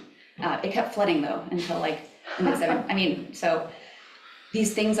important. It kept flooding though until like the mid-70s. So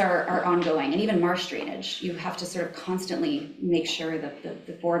these things are ongoing, and even marsh drainage, you have to sort of constantly make sure that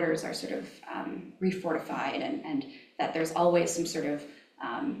the borders are sort of refortified and that there's always some sort of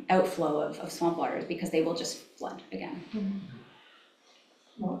outflow of swamp waters because they will just flood again.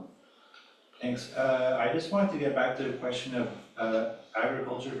 Thanks. I just wanted to get back to the question of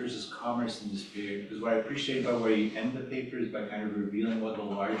agriculture versus commerce in this period, because what I appreciate about where you end the paper is by kind of revealing what the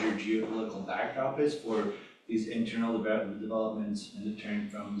larger geopolitical backdrop is for these internal developments and the turn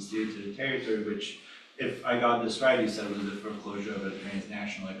from the state to the territory, which, if I got this right, you said was the foreclosure of a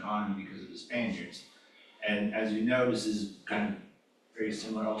transnational economy because of the Spaniards. And as you know, this is kind of very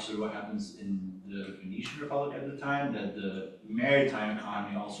similar also to what happens in the Venetian Republic at the time, that the maritime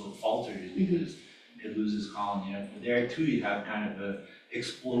economy also falters because it loses colony. And there too, you have kind of an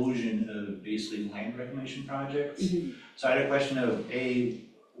explosion of basically land reclamation projects. So I had a question of, A,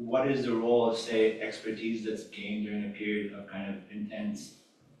 what is the role of, say, expertise that's gained during a period of kind of intense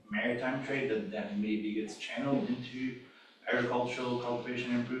maritime trade that maybe gets channeled into agricultural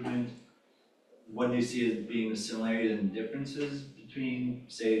cultivation improvement? What do you see as being the similarities and differences between,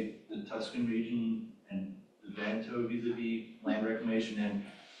 say, the Tuscan region and the Veneto vis-a-vis land reclamation? And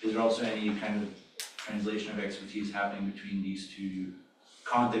is there also any kind of translation of expertise happening between these two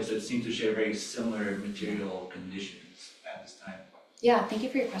contexts that seem to share very similar material conditions at this time? Yeah, thank you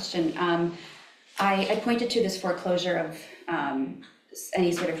for your question. I pointed to this foreclosure of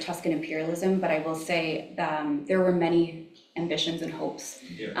any sort of Tuscan imperialism, but I will say there were many ambitions and hopes.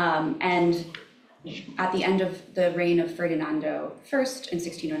 And at the end of the reign of Ferdinando I in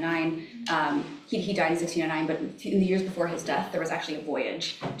 1609, he died in 1609, but in the years before his death, there was actually a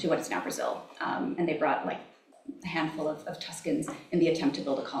voyage to what is now Brazil. And they brought like a handful of Tuscans in the attempt to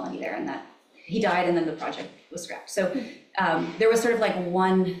build a colony there, and that he died and then the project was scrapped. So there was sort of like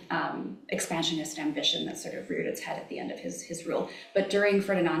one expansionist ambition that sort of reared its head at the end of his rule. But during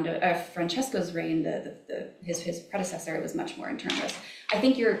Francesco's reign, his predecessor, it was much more internalist. I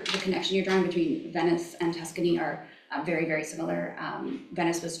think the connection you're drawing between Venice and Tuscany are very, very similar.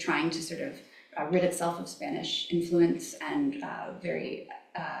 Venice was trying to sort of rid itself of Spanish influence and very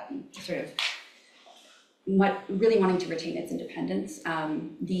sort of really wanting to retain its independence.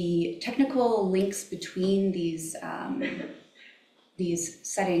 The technical links between these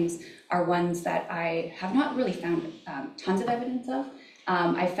settings are ones that I have not really found tons of evidence of.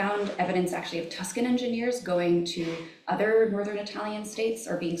 I found evidence actually of Tuscan engineers going to other northern Italian states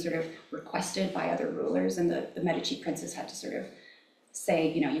or being sort of requested by other rulers, and the Medici princes had to sort of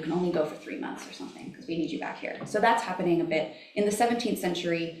say, you can only go for 3 months or something because we need you back here. So that's happening a bit. In the 17th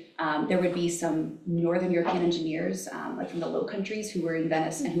century, there would be some Northern European engineers, like from the Low Countries, who were in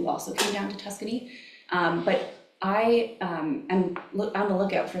Venice and who also came down to Tuscany. But I am on the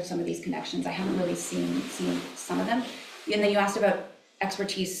lookout for some of these connections. I haven't really seen some of them. And then you asked about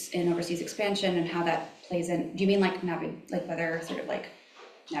expertise in overseas expansion and how that plays in. Do you mean like whether sort of like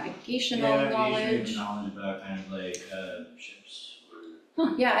navigational knowledge? Knowledge about kind of like ships.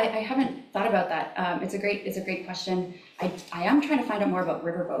 Huh, yeah, I haven't thought about that. It's a great question. I am trying to find out more about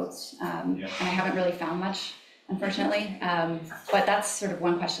river boats, and I haven't really found much, unfortunately. But that's sort of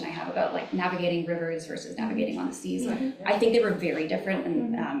one question I have about like navigating rivers versus navigating on the seas. I think they were very different,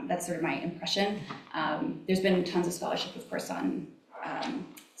 and that's sort of my impression. There's been tons of scholarship, of course, on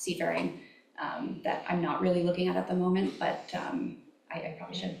seafaring that I'm not really looking at the moment, but I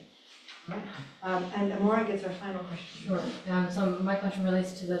probably should. And Amora gets our final question. Sure. So my question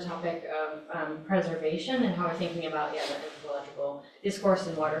relates to the topic of preservation and how we're thinking about the anthropological discourse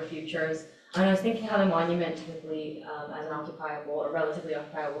in water futures. And I was thinking how the monument typically, as an occupiable or relatively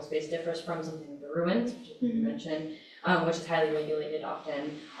occupiable space, differs from something like the ruins, which you mentioned, which is highly regulated,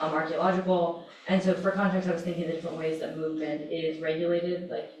 often archaeological. And so for context, I was thinking the different ways that movement is regulated,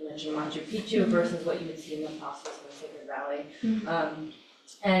 like you mentioned Machu Picchu versus what you would see in the fossils of the Sacred Valley.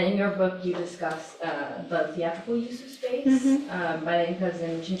 And in your book, you discuss the theatrical use of space by the Incas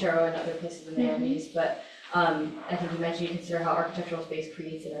in Chinchero and other places in the Andes. But I think you mentioned you consider how architectural space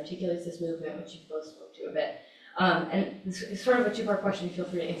creates and articulates this movement, which you both spoke to a bit. And it's sort of a two-part question. Feel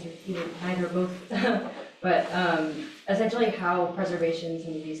free to answer either neither or both. But essentially, how preservation in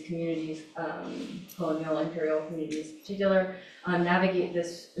some of these communities, colonial, imperial communities in particular, navigate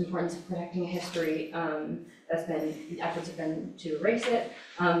this importance of protecting history. Efforts have been to erase it,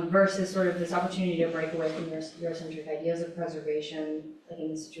 versus sort of this opportunity to break away from Eurocentric ideas of preservation, like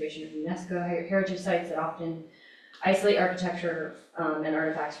in the situation of UNESCO heritage sites that often isolate architecture and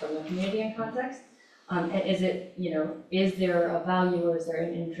artifacts from the community and context. And is there a value or is there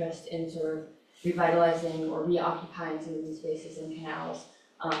an interest in sort of revitalizing or reoccupying some of these spaces and canals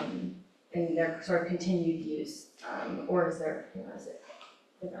in their sort of continued use, or is there, is it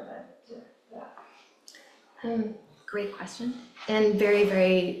different benefit to that? Great question, and very,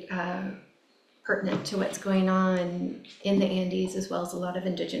 very pertinent to what's going on in the Andes as well as a lot of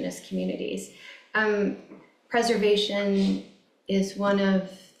indigenous communities. Preservation is one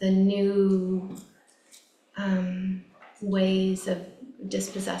of the new ways of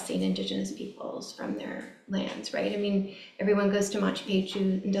dispossessing indigenous peoples from their lands, right? I mean, everyone goes to Machu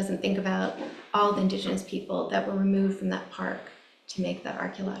Picchu and doesn't think about all the indigenous people that were removed from that park to make that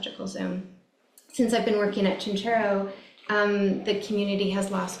archaeological zone. Since I've been working at Chinchero, the community has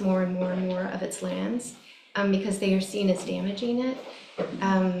lost more and more and more of its lands because they are seen as damaging it.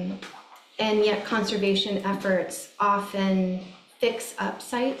 And yet conservation efforts often fix up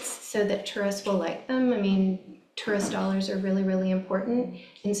sites so that tourists will like them. I mean, tourist dollars are really, really important.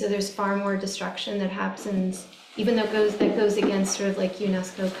 And so there's far more destruction that happens, even though that goes against sort of like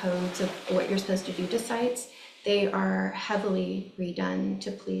UNESCO codes of what you're supposed to do to sites. They are heavily redone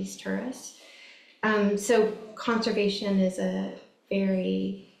to please tourists. So conservation is a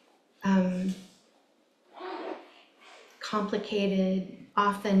very complicated,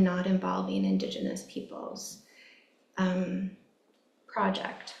 often not involving indigenous peoples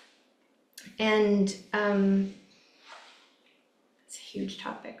project. And it's a huge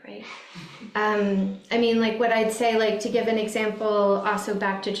topic, right? I mean, like what I'd say, like to give an example also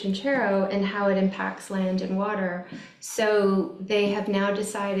back to Chinchero and how it impacts land and water. So they have now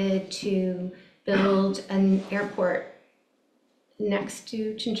decided to build an airport next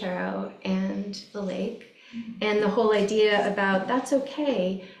to Chinchero and the lake. And the whole idea about that's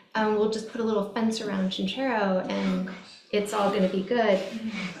okay, we'll just put a little fence around Chinchero and it's all going to be good.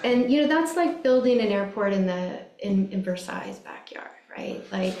 And that's like building an airport in Versailles' backyard, right?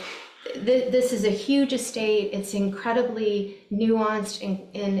 Like this is a huge estate. It's incredibly nuanced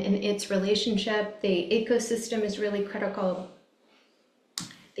in its relationship. The ecosystem is really critical.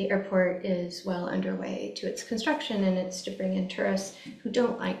 The airport is well underway to its construction, and it's to bring in tourists who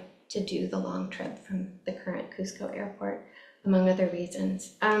don't like to do the long trip from the current Cuzco airport, among other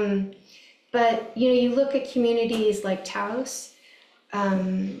reasons. But you look at communities like Taos,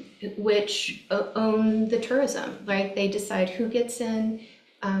 which own the tourism, right? They decide who gets in,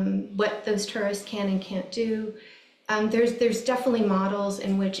 what those tourists can and can't do. There's definitely models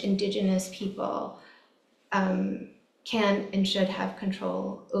in which indigenous people can and should have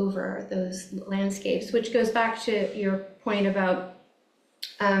control over those landscapes, which goes back to your point about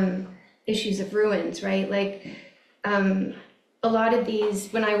issues of ruins, right? Like a lot of these,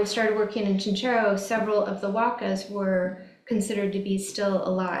 when I started working in Chinchero, several of the wakas were considered to be still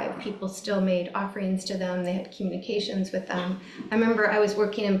alive. People still made offerings to them. They had communications with them. I remember I was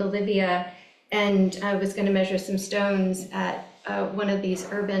working in Bolivia and I was going to measure some stones at one of these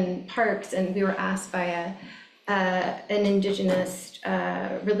urban parks, and we were asked by an indigenous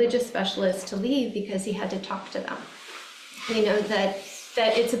religious specialist to leave because he had to talk to them. You know, that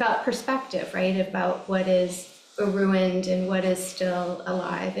it's about perspective, right? About what is ruined and what is still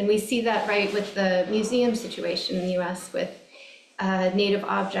alive. And we see that right with the museum situation in the US with native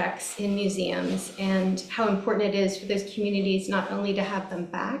objects in museums, and how important it is for those communities not only to have them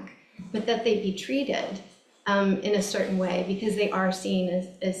back, but that they be treated in a certain way, because they are seen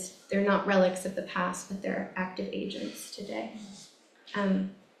as they're not relics of the past, but they're active agents today.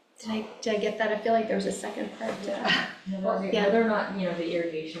 Did I get that? I feel like there was a second part to that. Yeah, whether or not, you know, the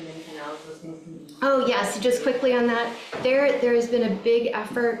irrigation and canals, those things can be. Oh, yes, just quickly on that. There has been a big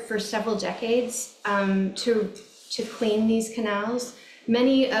effort for several decades to clean these canals.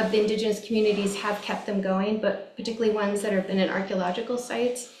 Many of the indigenous communities have kept them going, but particularly ones that have been in archaeological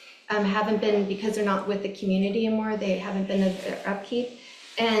sites haven't been, because they're not with the community anymore, they haven't been their upkeep.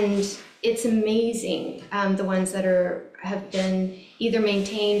 And it's amazing, the ones that have been either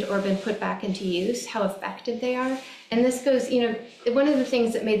maintained or been put back into use, how effective they are. And this goes, you know, one of the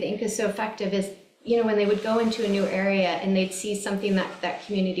things that made the Incas so effective is, you know, when they would go into a new area and they'd see something that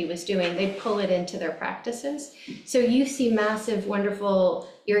community was doing, they'd pull it into their practices. So you see massive, wonderful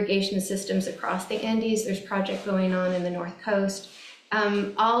irrigation systems across the Andes. There's a project going on in the North Coast.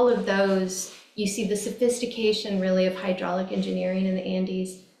 All of those, you see the sophistication really of hydraulic engineering in the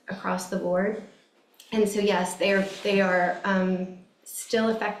Andes across the board. And so yes, they are still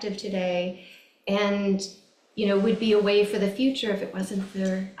effective today, and you know, would be a way for the future if it wasn't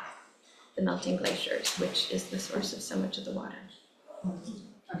for the melting glaciers, which is the source of so much of the water.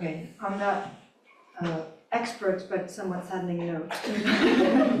 Okay, on that experts but somewhat saddening note.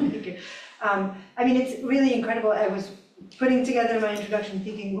 Thank you. I mean, it's really incredible. I was putting together my introduction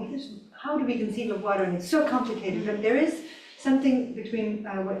thinking, how do we conceive of water? And it's so complicated, but there is something between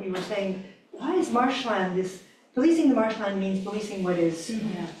what you were saying. Why is marshland policing the marshland means policing what is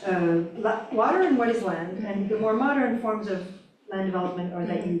water and what is land, and the more modern forms of land development are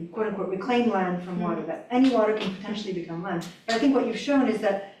that you quote unquote reclaim land from water, that any water can potentially become land. But I think what you've shown is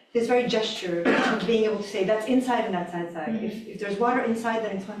that this very gesture of being able to say that's inside and that's outside. If there's water inside,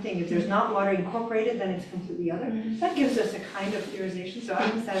 then it's one thing. If there's not water incorporated, then it's completely other. That gives us a kind of theorization, so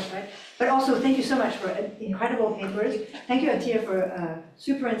I'm satisfied. But also, thank you so much for incredible papers. Thank you, Atia, for a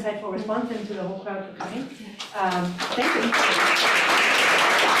super insightful response, and to the whole crowd for coming. Thank you.